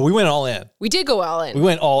anymore. Right, but we went all in. We did go all in. We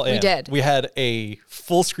went all in. We did. We had a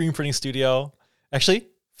full screen printing studio. Actually,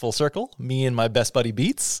 full circle, me and my best buddy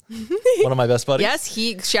Beats, one of my best buddies.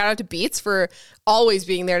 Yes, shout out to Beats for always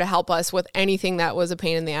being there to help us with anything that was a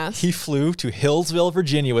pain in the ass. He flew to Hillsville,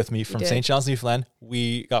 Virginia with me from St. John's, Newfoundland.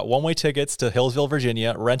 We got one-way tickets to Hillsville,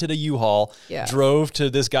 Virginia, rented a U-Haul, drove to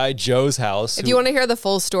this guy Joe's house. If you want to hear the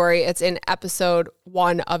full story, it's in episode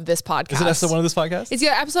 1 of this podcast. Is it episode 1 of this podcast? It's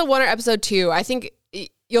either episode 1 or episode 2. I think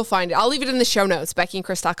you'll find it. I'll leave it in the show notes,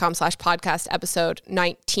 BeckyandChris.com/podcast episode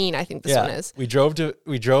 19. I think this one is. We drove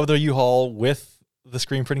the U-Haul with the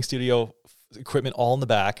screen printing studio equipment all in the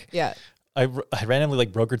back. Yeah. I randomly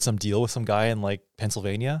brokered some deal with some guy in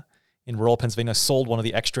Pennsylvania, in rural Pennsylvania, sold one of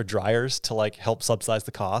the extra dryers to help subsidize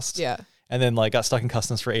the cost. Yeah. And then got stuck in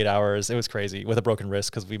customs for 8 hours. It was crazy with a broken wrist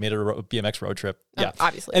because we made it a BMX road trip. Yeah,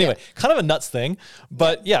 obviously. Anyway, kind of a nuts thing,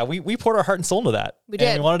 but we poured our heart and soul into that. We did.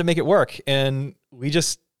 And we wanted to make it work, and we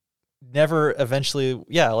just never eventually.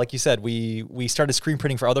 Yeah, like you said, we started screen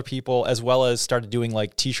printing for other people as well as started doing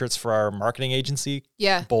T-shirts for our marketing agency.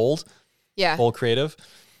 Yeah, Bold. Yeah, Bold Creative.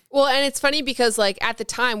 Well, and it's funny because at the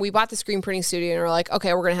time we bought the screen printing studio and we're like,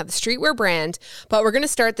 okay, we're going to have the streetwear brand, but we're going to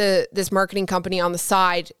start this marketing company on the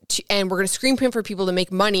side and we're going to screen print for people to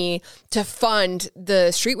make money to fund the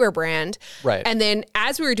streetwear brand. Right. And then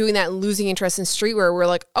as we were doing that and losing interest in streetwear, we're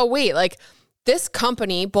like, oh wait, this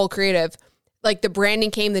company, Bold Creative, the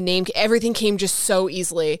branding came, the name, everything came just so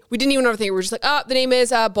easily. We didn't even overthink. We were just the name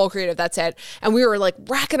is Bold Creative. That's it. And we were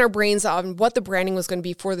racking our brains on what the branding was going to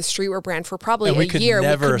be for the streetwear brand for probably a year. We could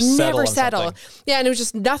never settle. Yeah, and it was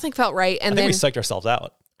just nothing felt right. And I think we psyched ourselves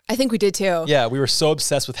out. I think we did too. Yeah, we were so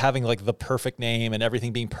obsessed with having the perfect name and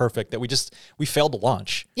everything being perfect that we failed to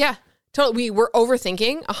launch. Yeah. Totally. We were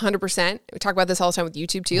overthinking 100%. We talk about this all the time with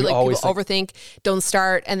YouTube too. People overthink, don't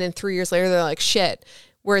start, and then 3 years later they're like, shit.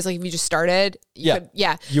 Whereas if you just started, you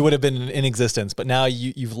would have been in existence, but now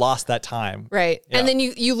you've lost that time. Right. Yeah. And then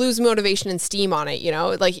you lose motivation and steam on it,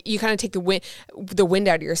 you kind of take the wind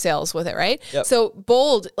out of your sails with it. Right. Yep. So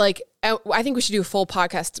Bold, I think we should do a full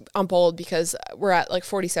podcast on Bold because we're at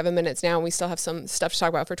 47 minutes now and we still have some stuff to talk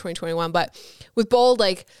about for 2021. But with Bold,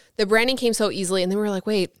 the branding came so easily, and then we were like,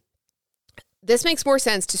 wait, this makes more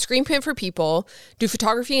sense to screen print for people, do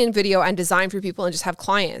photography and video and design for people, and just have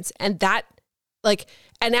clients. And that,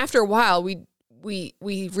 and after a while, we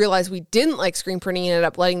realized we didn't like screen printing and ended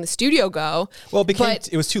up letting the studio go. Well,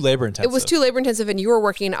 it was too labor intensive. It was too labor intensive, and you were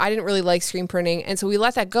working. I didn't really like screen printing, and so we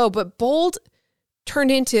let that go. But Bold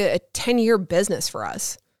turned into a 10-year business for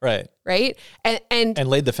us. Right. Right. And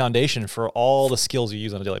laid the foundation for all the skills you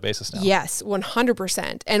use on a daily basis now. Yes,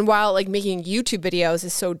 100%. And while making YouTube videos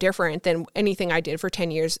is so different than anything I did for 10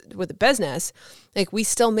 years with a business, we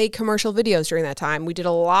still made commercial videos during that time. We did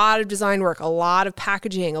a lot of design work, a lot of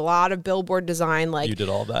packaging, a lot of billboard design, you did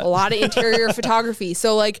all that. A lot of interior photography.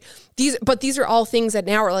 So these are all things that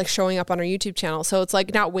now are showing up on our YouTube channel. So it's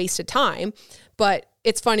not wasted time, but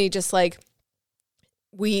it's funny just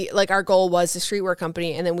we our goal was the streetwear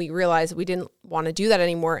company, and then we realized we didn't want to do that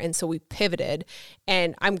anymore, and so we pivoted,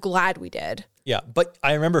 and I'm glad we did. Yeah, but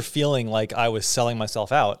I remember feeling like I was selling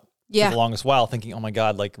myself out for the longest while, thinking, oh my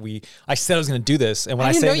God, I said I was going to do this, and when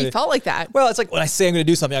I didn't know you felt like that. Well, it's when I say I'm going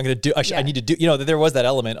to do something, I'm going to do. I need to do. There was that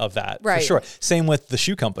element of that, for sure. Same with the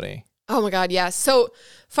shoe company. Oh my God, yes. So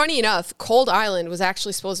funny enough, Cold Island was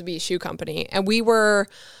actually supposed to be a shoe company, and we were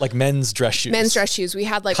men's dress shoes. Men's dress shoes. We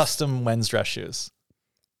had custom men's dress shoes.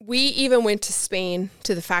 we even went to Spain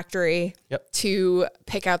to the factory Yep. to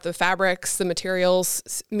pick out the fabrics, the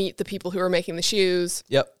materials, meet the people who were making the shoes.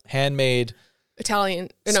 Yep. Handmade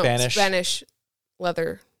Spanish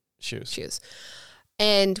leather shoes.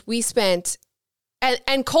 And we spent,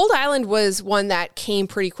 and Cold Island was one that came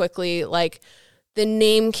pretty quickly. Like the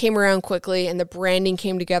name came around quickly and the branding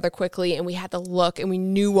came together quickly, and we had the look and we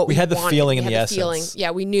knew what we had the wanted. feeling We and had the feeling. essence. Yeah,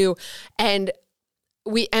 we knew. And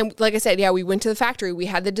like I said, we went to the factory, we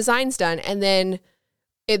had the designs done. And then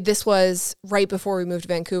this was right before we moved to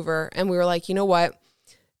Vancouver. And we were like, you know what?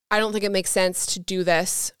 I don't think it makes sense to do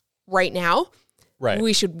this right now. Right.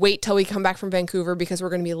 We should wait till we come back from Vancouver because we're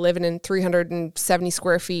going to be living in 370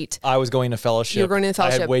 square feet. I was going to fellowship. You were going to I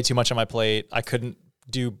fellowship. had way too much on my plate. I couldn't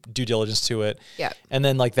do due diligence to it. Yeah. And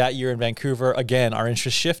then like that year in Vancouver, again, our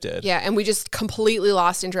interest shifted. Yeah. And we just completely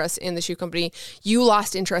lost interest in the shoe company. You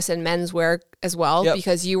lost interest in menswear as well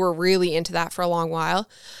because you were really into that for a long while.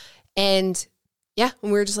 And and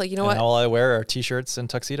we were just like, you know what? All I wear are t-shirts and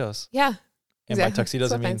tuxedos. Yeah. And by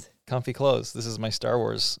tuxedos, I mean Sweatpants. comfy clothes. This is my Star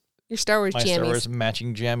Wars. Your Star Wars My jammies. Star Wars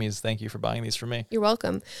matching jammies. Thank you for buying these for me. You're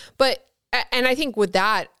welcome. And I think with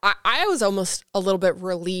that, I was almost a little bit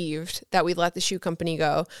relieved that we let the shoe company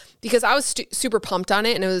go because I was super pumped on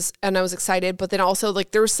it and I was excited. But then also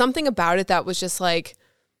like there was something about it that was just like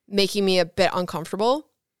making me a bit uncomfortable,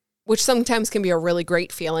 which sometimes can be a really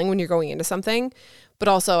great feeling when you're going into something. But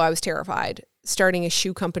also I was terrified starting a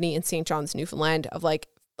shoe company in St. John's, Newfoundland of like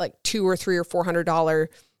 $200 or $300 or $400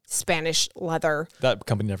 Spanish leather. That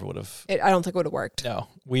company never would have. I don't think it would have worked. No,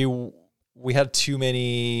 we had too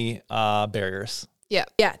many barriers. Yeah,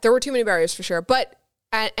 there were too many barriers for sure. But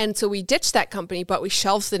and so we ditched that company, but we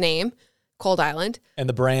shelved the name Cold Island And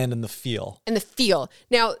the brand and the feel. and the feel.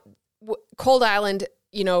 Now, Cold Island,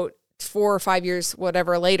 4 or 5 years,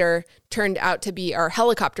 whatever later, turned out to be our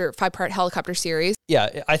 5-part helicopter series.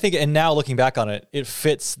 Yeah, I think, and now looking back on it, it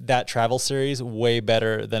fits that travel series way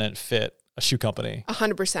better than it fit a shoe company.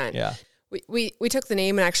 100%. Yeah. We took the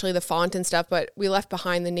name and actually the font and stuff, but we left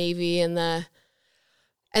behind the navy and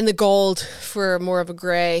the gold for more of a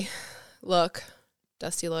gray look,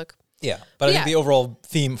 dusty look. Yeah. But I think the overall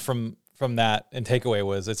theme from that and takeaway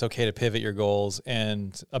was it's okay to pivot your goals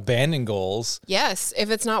and abandon goals. Yes, if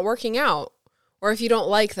it's not working out or if you don't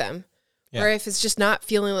like them or if it's just not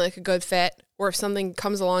feeling like a good fit or if something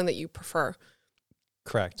comes along that you prefer.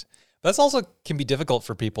 Correct. That's also can be difficult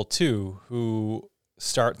for people too who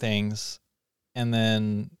start things and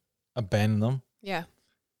then abandon them. Yeah.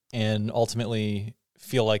 And ultimately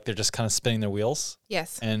feel like they're just kind of spinning their wheels.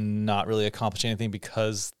 Yes. And not really accomplishing anything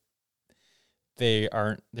because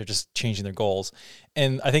they're just changing their goals.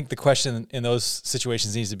 And I think the question in those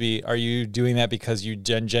situations needs to be, are you doing that because you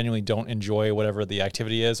genuinely don't enjoy whatever the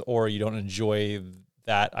activity is, or you don't enjoy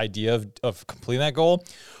that idea of completing that goal?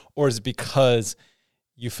 Or is it because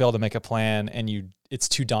you failed to make a plan and it's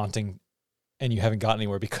too daunting and you haven't gotten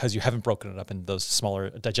anywhere because you haven't broken it up into those smaller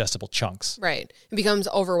digestible chunks? Right. It becomes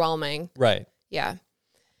overwhelming. Right. Yeah.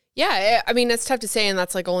 Yeah. I mean, it's tough to say. And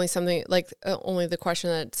that's like only something like only the question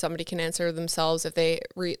that somebody can answer themselves if they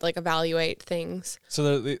evaluate things.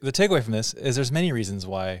 So the takeaway from this is there's many reasons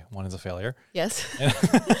why one is a failure. Yes.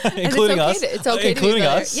 including us. It's okay including to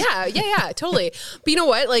be us. Yeah, totally. But you know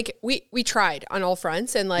what? Like we tried on all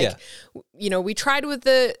fronts and we tried with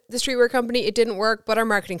the streetwear company. It didn't work, but our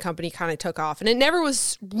marketing company kind of took off and it never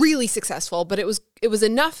was really successful, but it was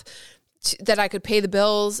enough that I could pay the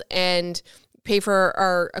bills and pay for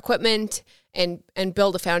our equipment and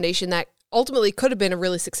build a foundation that ultimately could have been a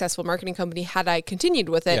really successful marketing company had I continued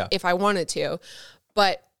with it if I wanted to.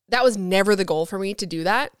 But that was never the goal for me to do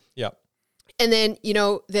that. Yeah. And then,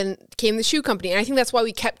 then came the shoe company. And I think that's why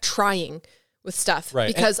we kept trying with stuff.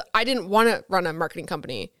 Right. Because I didn't want to run a marketing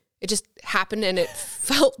company. It just happened and it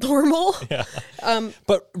felt normal. Yeah.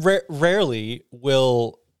 But rarely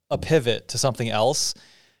will a pivot to something else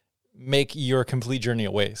make your complete journey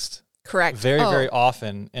a waste. Correct. Very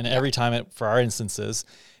often, and every time for our instances,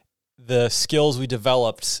 the skills we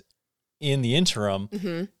developed in the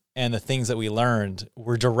interim and the things that we learned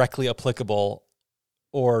were directly applicable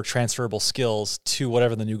or transferable skills to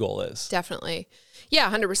whatever the new goal is. Definitely.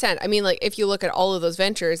 Yeah, 100%. I mean, like if you look at all of those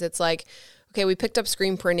ventures, it's like, okay, we picked up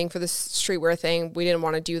screen printing for the streetwear thing. We didn't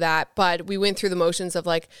want to do that, but we went through the motions of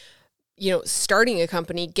like, starting a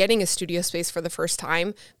company, getting a studio space for the first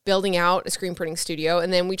time, building out a screen printing studio.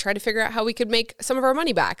 And then we tried to figure out how we could make some of our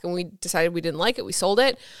money back. And we decided we didn't like it. We sold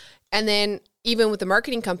it. And then even with the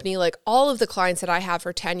marketing company, like all of the clients that I have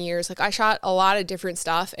for 10 years, like I shot a lot of different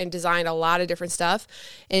stuff and designed a lot of different stuff.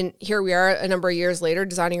 And here we are a number of years later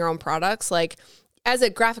designing our own products. Like as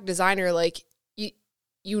a graphic designer, like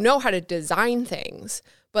you know how to design things,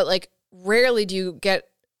 but like rarely do you get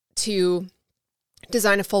to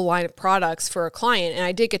design a full line of products for a client. And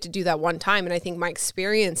I did get to do that one time. And I think my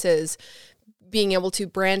experiences being able to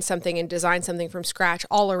brand something and design something from scratch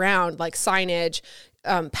all around, like signage,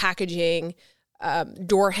 packaging,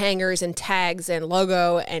 door hangers and tags and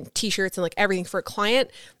logo and t-shirts and like everything for a client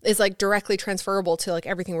is like directly transferable to like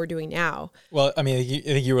everything we're doing now. Well, I mean, I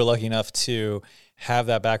think you were lucky enough to have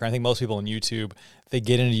that background. I think most people in YouTube, they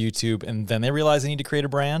get into YouTube and then they realize they need to create a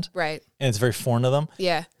brand. Right. And it's very foreign to them.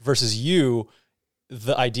 Yeah. Versus you,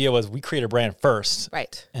 the idea was we create a brand first.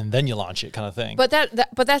 Right. And then you launch it kind of thing. But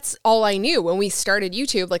but that's all I knew when we started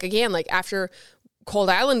YouTube. Like again, like after Cold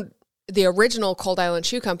Island, the original Cold Island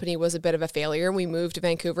Shoe Company was a bit of a failure, and we moved to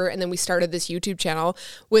Vancouver, and then we started this YouTube channel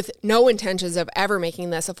with no intentions of ever making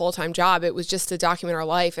this a full-time job. It was just to document our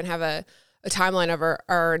life and have a timeline of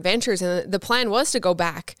our adventures. And the plan was to go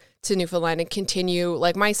back to Newfoundland and continue.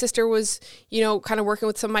 Like my sister was, kind of working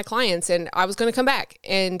with some of my clients, and I was going to come back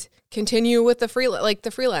and continue with the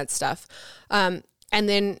freelance stuff. And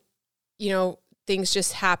then, things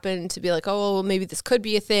just happened to be like, oh, well, maybe this could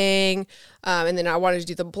be a thing. And then I wanted to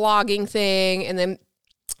do the blogging thing. And then,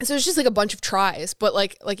 so it's just like a bunch of tries. But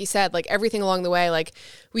like you said, like everything along the way, like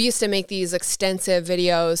we used to make these extensive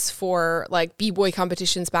videos for like B-boy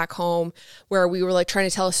competitions back home where we were like trying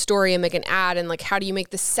to tell a story and make an ad. And like, how do you make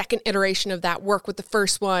the second iteration of that work with the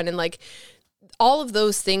first one? And like all of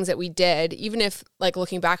those things that we did, even if like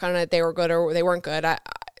looking back on it, they were good or they weren't good,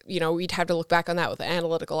 we'd have to look back on that with an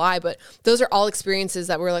analytical eye, but those are all experiences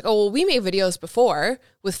that we're like, oh, well, we made videos before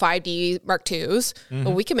with 5D Mark IIs,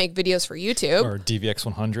 but we can make videos for YouTube. Or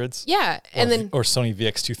DVX 100s. Yeah. Or Sony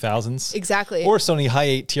VX 2000s. Exactly. Or Sony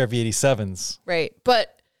Hi8 TRV 87s. Right.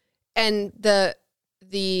 And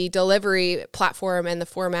the delivery platform and the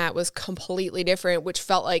format was completely different, which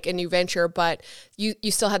felt like a new venture, but you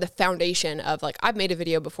still had the foundation of like, I've made a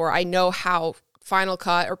video before. I know how Final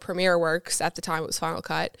Cut or Premiere works. At the time it was Final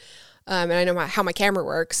Cut. And I know how my camera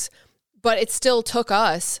works, but it still took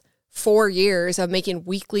us 4 years of making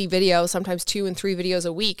weekly videos, sometimes 2 and 3 videos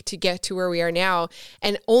a week to get to where we are now.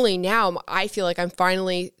 And only now I feel like I'm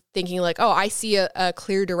finally thinking like, oh, I see a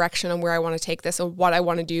clear direction on where I want to take this and what I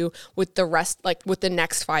want to do with the rest, like with the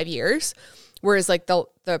next 5 years. Whereas like the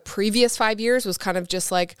previous 5 years was kind of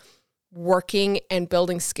just like working and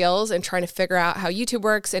building skills and trying to figure out how YouTube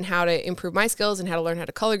works and how to improve my skills and how to learn how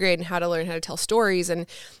to color grade and how to learn how to tell stories and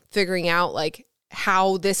figuring out like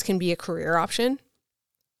how this can be a career option.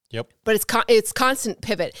 Yep. But it's constant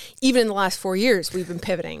pivot. Even in the last 4 years, we've been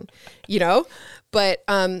pivoting, but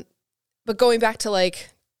going back to like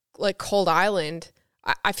Cold Island,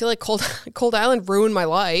 I feel like Cold Island ruined my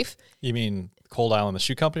life. You mean Cold Island, the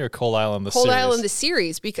shoe company, or Cold Island, the series? Cold Island, the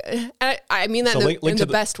series, because I mean that in the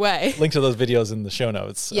best way. Link to those videos in the show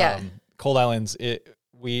notes. Yeah. Cold Island's,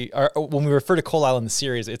 when we refer to Cold Island, the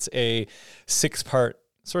series, it's a 6-part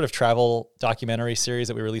sort of travel documentary series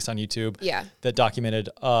that we released on YouTube. Yeah. That documented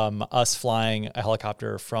us flying a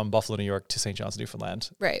helicopter from Buffalo, New York to St. John's,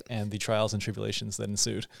 Newfoundland. Right. And the trials and tribulations that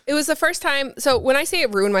ensued. It was the first time. So when I say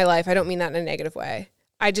it ruined my life, I don't mean that in a negative way.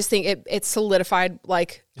 I just think it solidified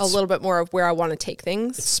like a little bit more of where I want to take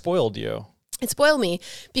things. It spoiled you. It spoiled me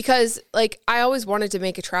because like I always wanted to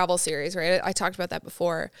make a travel series, right? I talked about that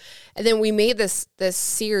before. And then we made this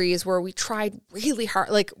series where we tried really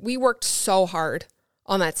hard. Like we worked so hard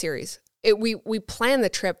on that series. We planned the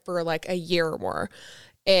trip for like a year or more.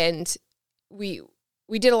 And we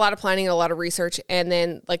did a lot of planning and a lot of research, and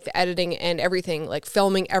then like the editing and everything, like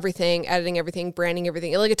filming everything, editing everything, branding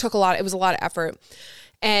everything. Like it was a lot of effort.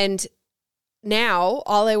 And now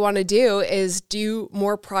all I want to do is do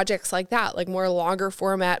more projects like that, like more longer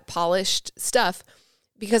format, polished stuff,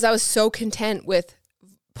 because I was so content with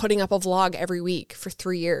putting up a vlog every week for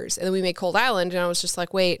 3 years. And then we made Cold Island, and I was just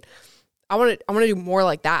like, wait, I want to do more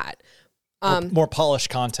like that. More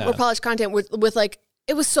polished content. More polished content with like,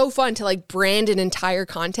 it was so fun to like brand an entire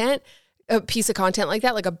a piece of content like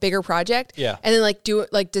that, like a bigger project. Yeah. And then like do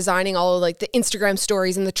it, like designing all of like the Instagram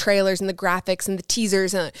stories and the trailers and the graphics and the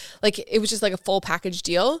teasers. And like, it was just like a full package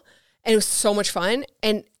deal. And it was so much fun.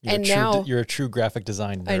 And now you're a true graphic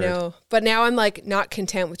design nerd. I know, but now I'm like not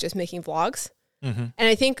content with just making vlogs. Mm-hmm. And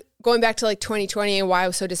I think going back to like 2020 and why I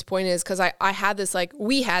was so disappointed is because I had this, like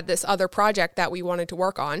we had this other project that we wanted to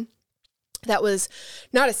work on. That was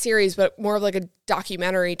not a series, but more of like a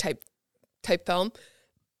documentary type film.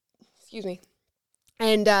 Excuse me.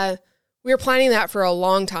 And we were planning that for a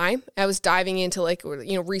long time. I was diving into like,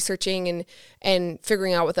 researching and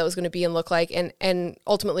figuring out what that was going to be and look like. And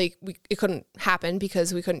ultimately it couldn't happen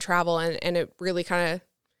because we couldn't travel. And it really it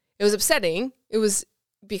was upsetting. It was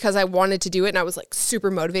because I wanted to do it and I was like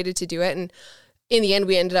super motivated to do it. And in the end,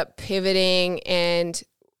 we ended up pivoting and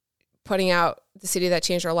putting out The City That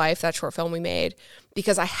Changed Our Life, that short film we made,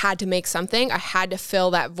 because I had to make something. I had to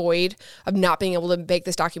fill that void of not being able to make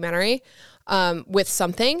this documentary with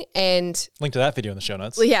something. And link to that video in the show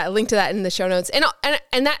notes. Yeah, link to that in the show notes.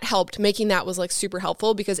 And that helped. Making that was like super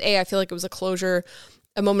helpful because I feel like it was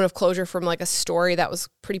a moment of closure from like a story that was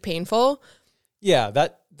pretty painful. Yeah,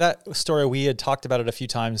 that story, we had talked about it a few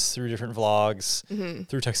times through different vlogs,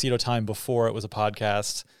 through Tuxedo Time before it was a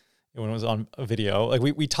podcast, when it was on a video. Like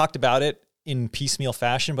we talked about it in piecemeal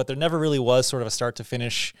fashion, but there never really was sort of a start to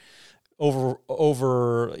finish over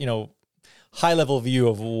high level view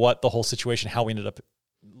of what the whole situation, how we ended up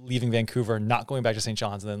leaving Vancouver, not going back to St.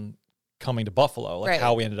 John's, and then coming to Buffalo, like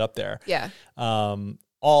how we ended up there. Yeah.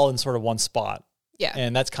 All in sort of one spot. Yeah.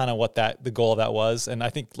 And that's kind of what the goal of that was. And I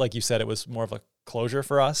think, like you said, it was more of a closure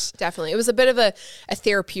for us. Definitely. It was a bit of a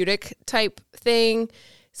therapeutic type thing.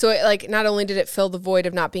 So it, like, not only did it fill the void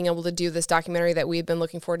of not being able to do this documentary that we had been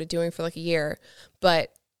looking forward to doing for like a year,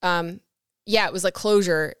 but it was like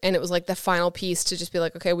closure, and it was like the final piece to just be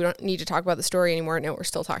like, okay, we don't need to talk about the story anymore. No, we're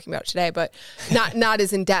still talking about it today, but not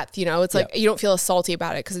as in depth, you know. It's like you don't feel as salty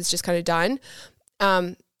about it because it's just kind of done.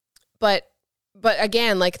 But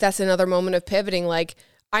again, like that's another moment of pivoting. Like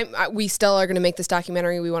we still are going to make this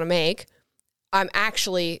documentary we want to make. I'm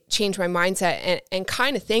actually changed my mindset and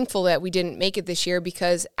kind of thankful that we didn't make it this year,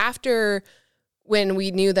 because after when we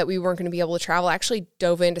knew that we weren't going to be able to travel, I actually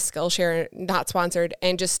dove into Skillshare, not sponsored,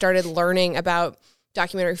 and just started learning about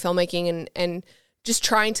documentary filmmaking and just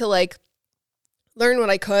trying to like learn what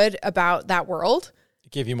I could about that world.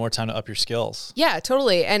 It gave you more time to up your skills. Yeah,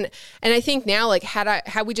 totally. And I think now, like,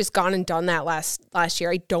 had we just gone and done that last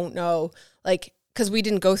year, I don't know, like, because we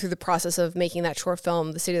didn't go through the process of making that short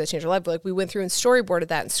film, The City That Changed Our Life, but like we went through and storyboarded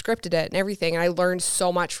that and scripted it and everything. And I learned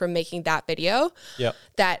so much from making that video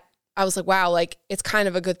that I was like, wow, like it's kind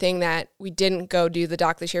of a good thing that we didn't go do the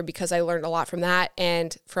doc this year, because I learned a lot from that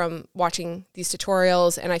and from watching these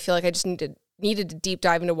tutorials. And I feel like I just needed to deep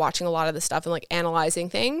dive into watching a lot of the stuff and like analyzing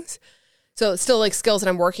things. So it's still like skills that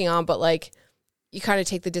I'm working on, but like you kind of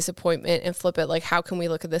take the disappointment and flip it. Like, how can we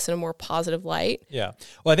look at this in a more positive light? Yeah.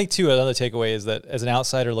 Well, I think too, another takeaway is that as an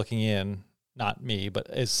outsider looking in, not me, but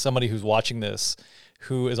as somebody who's watching this,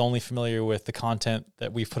 who is only familiar with the content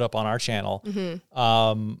that we've put up on our channel,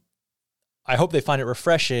 I hope they find it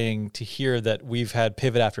refreshing to hear that we've had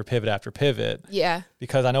pivot after pivot after pivot. Yeah.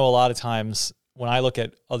 Because I know a lot of times when I look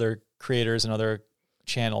at other creators and other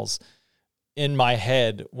channels, in my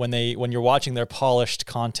head, when you're watching their polished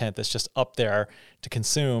content that's just up there to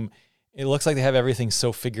consume, it looks like they have everything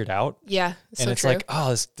so figured out. Yeah. And it's like,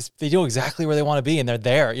 oh, they know exactly where they want to be, and they're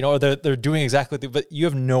there, you know, they're doing exactly but you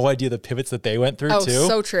have no idea the pivots that they went through too. Oh,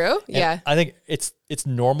 so true. And yeah. I think it's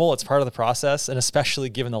normal. It's part of the process. And especially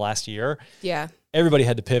given the last year, everybody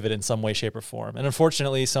had to pivot in some way, shape, or form. And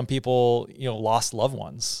unfortunately, some people, lost loved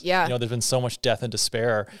ones. Yeah. There's been so much death and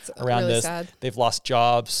despair around really this. sad. They've lost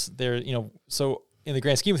jobs. So in the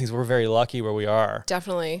grand scheme of things, we're very lucky where we are.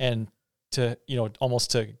 Definitely. And to,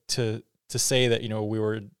 almost to say that, we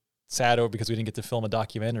were sad over because we didn't get to film a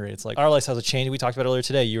documentary. It's like our lifestyles have changed. We talked about it earlier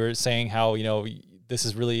today. You were saying how, this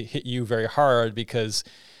has really hit you very hard because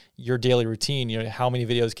your daily routine, how many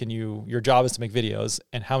videos your job is to make videos,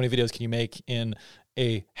 and how many videos can you make in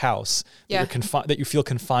a house that you feel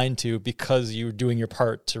confined to because you're doing your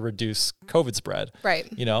part to reduce COVID spread. Right.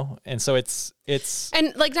 And so it's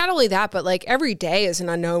and like not only that, but like every day is an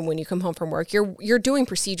unknown when you come home from work. You're doing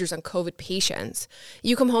procedures on COVID patients.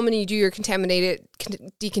 You come home and you do your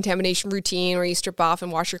decontamination routine, or you strip off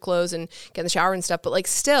and wash your clothes and get in the shower and stuff. But like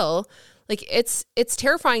still, like it's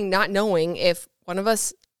terrifying not knowing if one of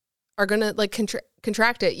us are gonna like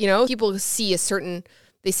contract it. People see a certain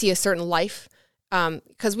life.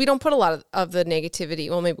 Because we don't put a lot of the negativity.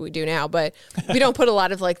 Well, maybe we do now, but we don't put a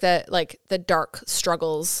lot of the dark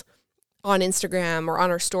struggles on Instagram or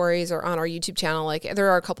on our stories or on our YouTube channel. Like there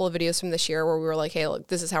are a couple of videos from this year where we were like, hey, look,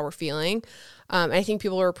 this is how we're feeling. And I think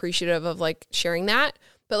people are appreciative of like sharing that.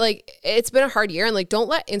 But like, it's been a hard year, and like, don't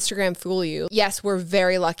let Instagram fool you. Yes, we're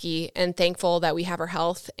very lucky and thankful that we have our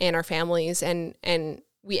health and our families, and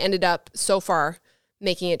we ended up so far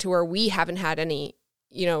making it to where we haven't had any,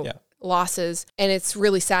 losses. And it's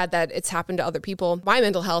really sad that it's happened to other people. My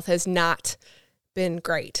mental health has not been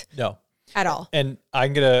great. No. At all. And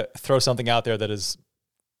I'm going to throw something out there that is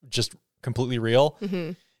just completely real.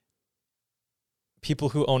 Mm-hmm. People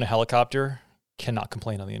who own a helicopter cannot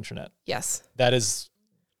complain on the internet. Yes. It's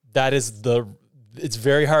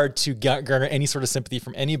very hard to garner any sort of sympathy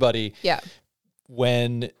from anybody. Yeah.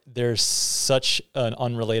 When there's such an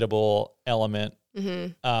unrelatable element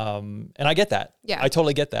And I get that. Yeah. I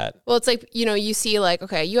totally get that. Well, it's like, you see like,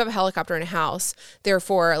 okay, you have a helicopter in a house.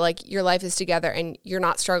 Therefore, like your life is together and you're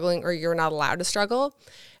not struggling or you're not allowed to struggle.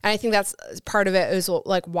 And I think that's part of it is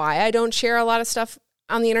like why I don't share a lot of stuff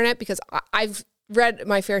on the internet, because I've read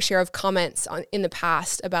my fair share of comments in the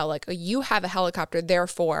past about like, oh, you have a helicopter,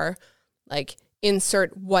 therefore like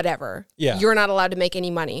insert whatever. Yeah. You're not allowed to make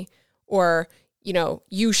any money, or,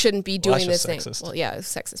 you shouldn't be doing this thing. Sexist. Well, yeah,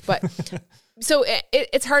 it's sexist, but so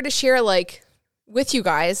it's hard to share like with you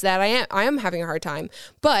guys that I am having a hard time.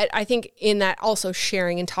 But I think in that also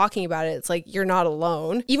sharing and talking about it, it's like you're not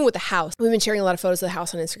alone. Even with the house, we've been sharing a lot of photos of the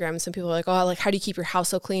house on Instagram, and some people are like, oh, like, how do you keep your house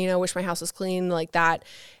so clean? I wish my house was clean like that.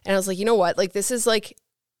 And I was like, you know what? Like, this is like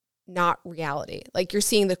not reality. Like, you're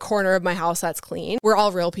seeing the corner of my house that's clean. We're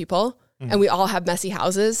all real people. And we all have messy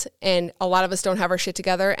houses, and a lot of us don't have our shit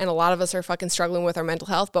together, and a lot of us are fucking struggling with our mental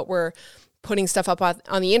health, but we're putting stuff up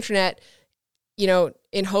on the internet,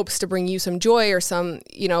 in hopes to bring you some joy or some,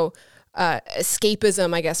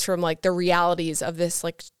 escapism, I guess, from like the realities of this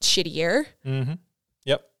like shitty year. Mm-hmm.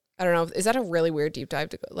 Yep. I don't know. Is that a really weird deep dive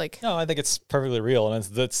to go? Like, No, I think it's perfectly real. And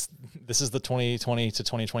this is the 2020 to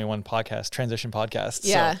 2021 transition podcast.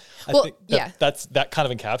 Yeah. So I Well, think yeah. that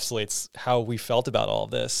kind of encapsulates how we felt about all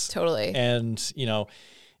this. Totally. And,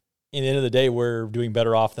 in the end of the day, we're doing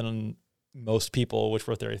better off than most people, which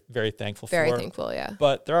we're very, very thankful for. Very thankful, yeah.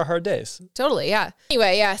 But there are hard days. Totally, yeah.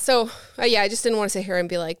 Anyway, yeah. So, I just didn't want to sit here and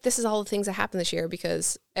be like, this is all the things that happened this year,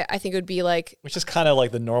 because I think it would be like... Which is kind of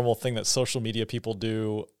like the normal thing that social media people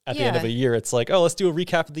do at the end of Yeah. a year. It's like, oh, let's do a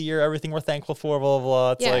recap of the year, everything we're thankful for, blah, blah,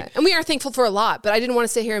 blah. It's like... And we are thankful for a lot, but I didn't want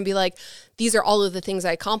to sit here and be like, these are all of the things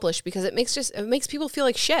I accomplished, because it makes people feel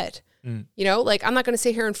like shit. Like, I'm not going to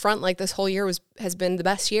sit here in front like this whole year has been the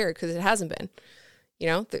best year, because it hasn't been.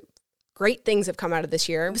 The great things have come out of this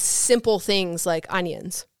year. Simple things like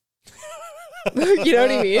onions. You know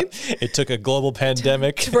what I mean? It took a global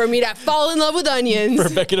pandemic For me to fall in love with onions.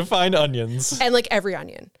 for Becca to find onions. And like every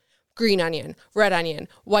onion. Green onion, red onion,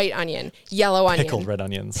 white onion, yellow onion. Pickled red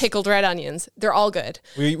onions. Pickled red onions. They're all good.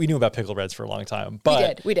 We knew about pickled reds for a long time,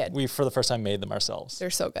 but We did. We for the first time made them ourselves.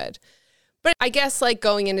 They're so good. But I guess like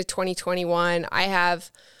going into 2021, I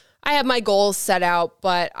have my goals set out,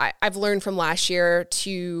 but I've learned from last year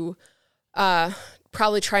to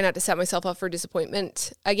probably try not to set myself up for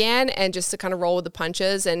disappointment again, and just to kind of roll with the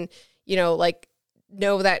punches, and, like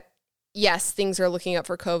know that yes, things are looking up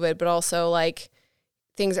for COVID, but also like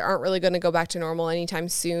things aren't really going to go back to normal anytime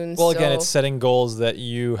soon. Well, again, it's setting goals that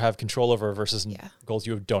you have control over versus Yeah. goals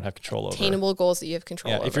you don't have control over. attainable goals that you have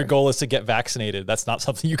control over. If your goal is to get vaccinated, that's not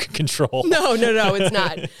something you can control. No, it's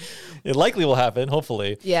not. It likely will happen,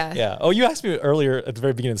 hopefully. Yeah. Yeah. Oh, you asked me earlier at the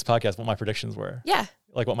very beginning of this podcast what my predictions were. Yeah.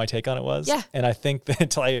 Like what my take on it was. Yeah. And I think that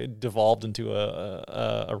until I devolved into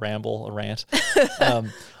a rant,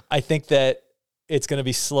 I think that it's going to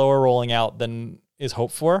be slower rolling out than is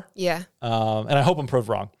hoped for. Yeah. And I hope I'm proved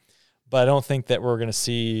wrong, but I don't think that we're going to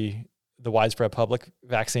see the widespread public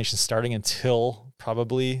vaccination starting until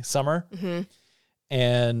probably summer. Mm-hmm.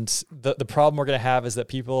 And the problem we're going to have is that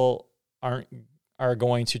people are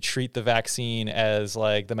going to treat the vaccine as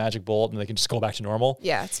like the magic bullet and they can just go back to normal.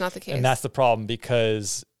 Yeah, it's not the case. And that's the problem,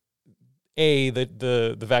 because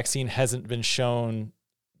the vaccine hasn't been shown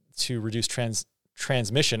to reduce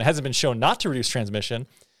transmission. It hasn't been shown not to reduce transmission,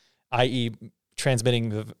 i.e. transmitting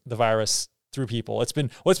the virus through people. What's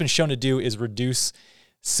been shown to do is reduce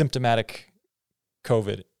symptomatic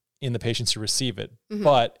COVID in the patients who receive it,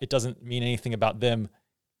 but it doesn't mean anything about them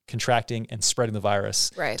contracting and spreading the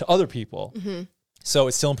virus to other people. Mm-hmm. So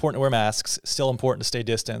it's still important to wear masks, still important to stay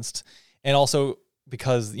distanced. And also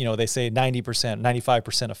because, they say 90%,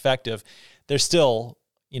 95% effective, there's still,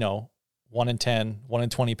 1 in 10, 1 in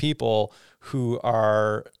 20 people who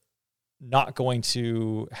are not going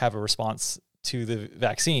to have a response to the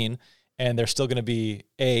vaccine, and they're still going to be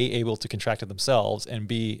able to contract it themselves, and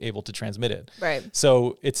B, able to transmit it. Right.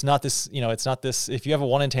 So it's not this, if you have a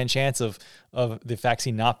 1 in 10 chance of the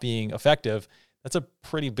vaccine not being effective, that's a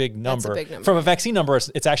pretty big number. That's a big number. From a vaccine number,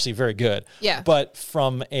 it's actually very good. Yeah. But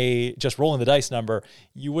from a just rolling the dice number,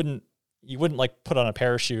 you wouldn't like put on a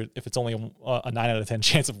parachute if it's only a 9 out of 10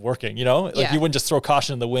 chance of working, Like you wouldn't just throw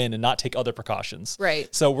caution in the wind and not take other precautions.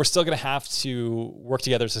 Right. So we're still going to have to work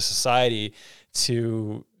together as a society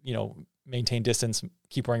to, maintain distance,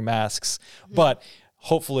 keep wearing masks. Mm-hmm. But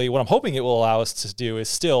hopefully what I'm hoping it will allow us to do is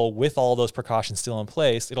still, with all those precautions still in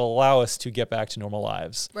place, it'll allow us to get back to normal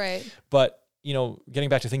lives. Right. But, getting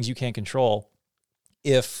back to things you can't control,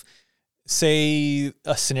 if say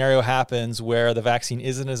a scenario happens where the vaccine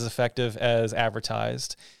isn't as effective as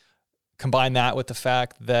advertised, combine that with the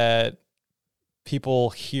fact that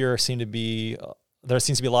people here seem to be there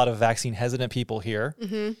seems to be a lot of vaccine hesitant people here.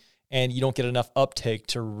 And you don't get enough uptake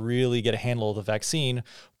to really get a handle of the vaccine.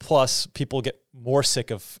 Plus, people get more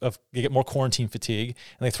sick they get more quarantine fatigue,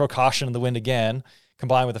 and they throw caution in the wind again,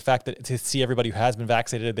 combined with the fact that to see everybody who has been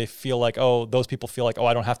vaccinated, they feel like, those people feel like,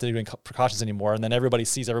 I don't have to do any precautions anymore. And then everybody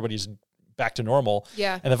sees everybody's back to normal.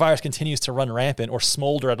 Yeah. And the virus continues to run rampant or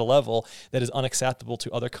smolder at a level that is unacceptable to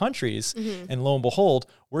other countries. And lo and behold,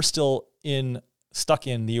 we're still stuck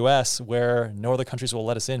in the US where no other countries will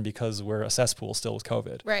let us in because we're a cesspool still with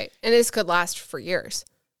COVID. Right. And this could last for years.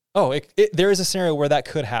 There is a scenario where that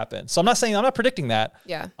could happen. So I'm not predicting that.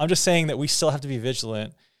 Yeah. I'm just saying that we still have to be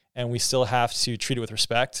vigilant and we still have to treat it with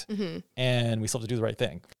respect and we still have to do the right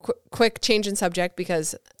thing. Quick change in subject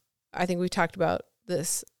because I think we talked about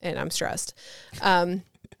this and I'm stressed.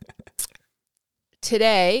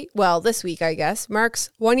 Today, this week, I guess, marks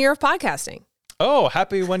 1 year of podcasting. Oh,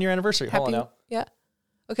 happy 1 year anniversary. Hold on now. Yeah.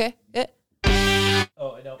 Okay.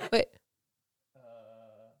 Oh, I know. Wait.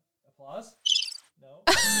 Applause? No.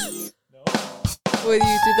 No. Will you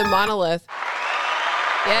do the monolith?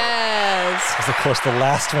 Yes. That's, of course, the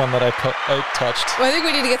last one that I touched. Well, I think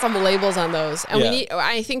we need to get some labels on those. And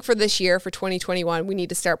I think for this year, for 2021, we need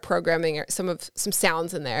to start programming some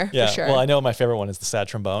sounds in there. Yeah. For sure. Well, I know my favorite one is the sad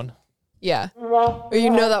trombone. Yeah. Or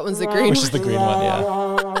that one's the green one. Which is the green one,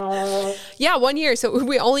 yeah. Yeah, 1 year. So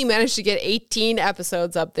we only managed to get 18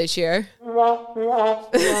 episodes up this year. But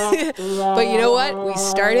you know what? We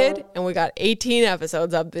started and we got 18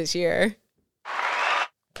 episodes up this year.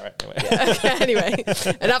 All right, anyway,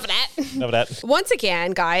 enough of that. Once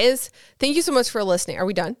again, guys, thank you so much for listening. Are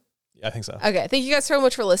we done? Yeah, I think so. Okay, thank you guys so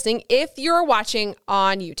much for listening. If you're watching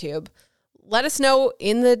on YouTube, let us know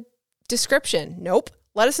in the description. Nope.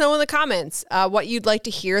 Let us know in the comments what you'd like to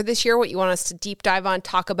hear this year, what you want us to deep dive on,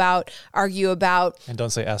 talk about, argue about. And don't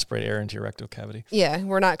say aspirate air into your rectal cavity. Yeah,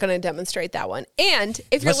 we're not going to demonstrate that one. And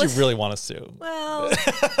if you're Unless you really want us to. Well,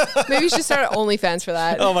 maybe you should start an OnlyFans for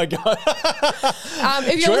that. Oh my God.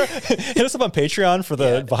 If you're hit us up on Patreon for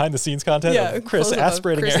the behind the scenes content of Chris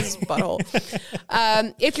aspirating Chris's air.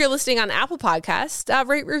 butthole. If you're listening on Apple Podcasts,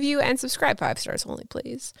 rate, review, and subscribe. 5 stars only,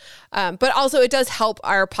 please. But also it does help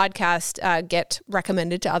our podcast get recommended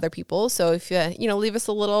to other people. So if you leave us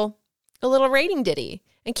a little rating ditty,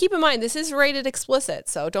 and keep in mind this is rated explicit,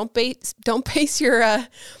 so don't base your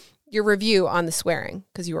review on the swearing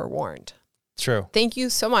because you are warned. True. Thank you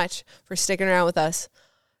so much for sticking around with us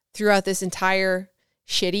throughout this entire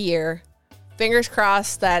shitty year. Fingers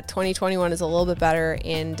crossed that 2021 is a little bit better,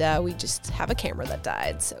 and we just have a camera that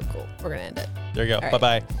died. So cool. We're gonna end it. There you go. All right.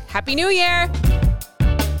 Bye-bye. Happy New Year.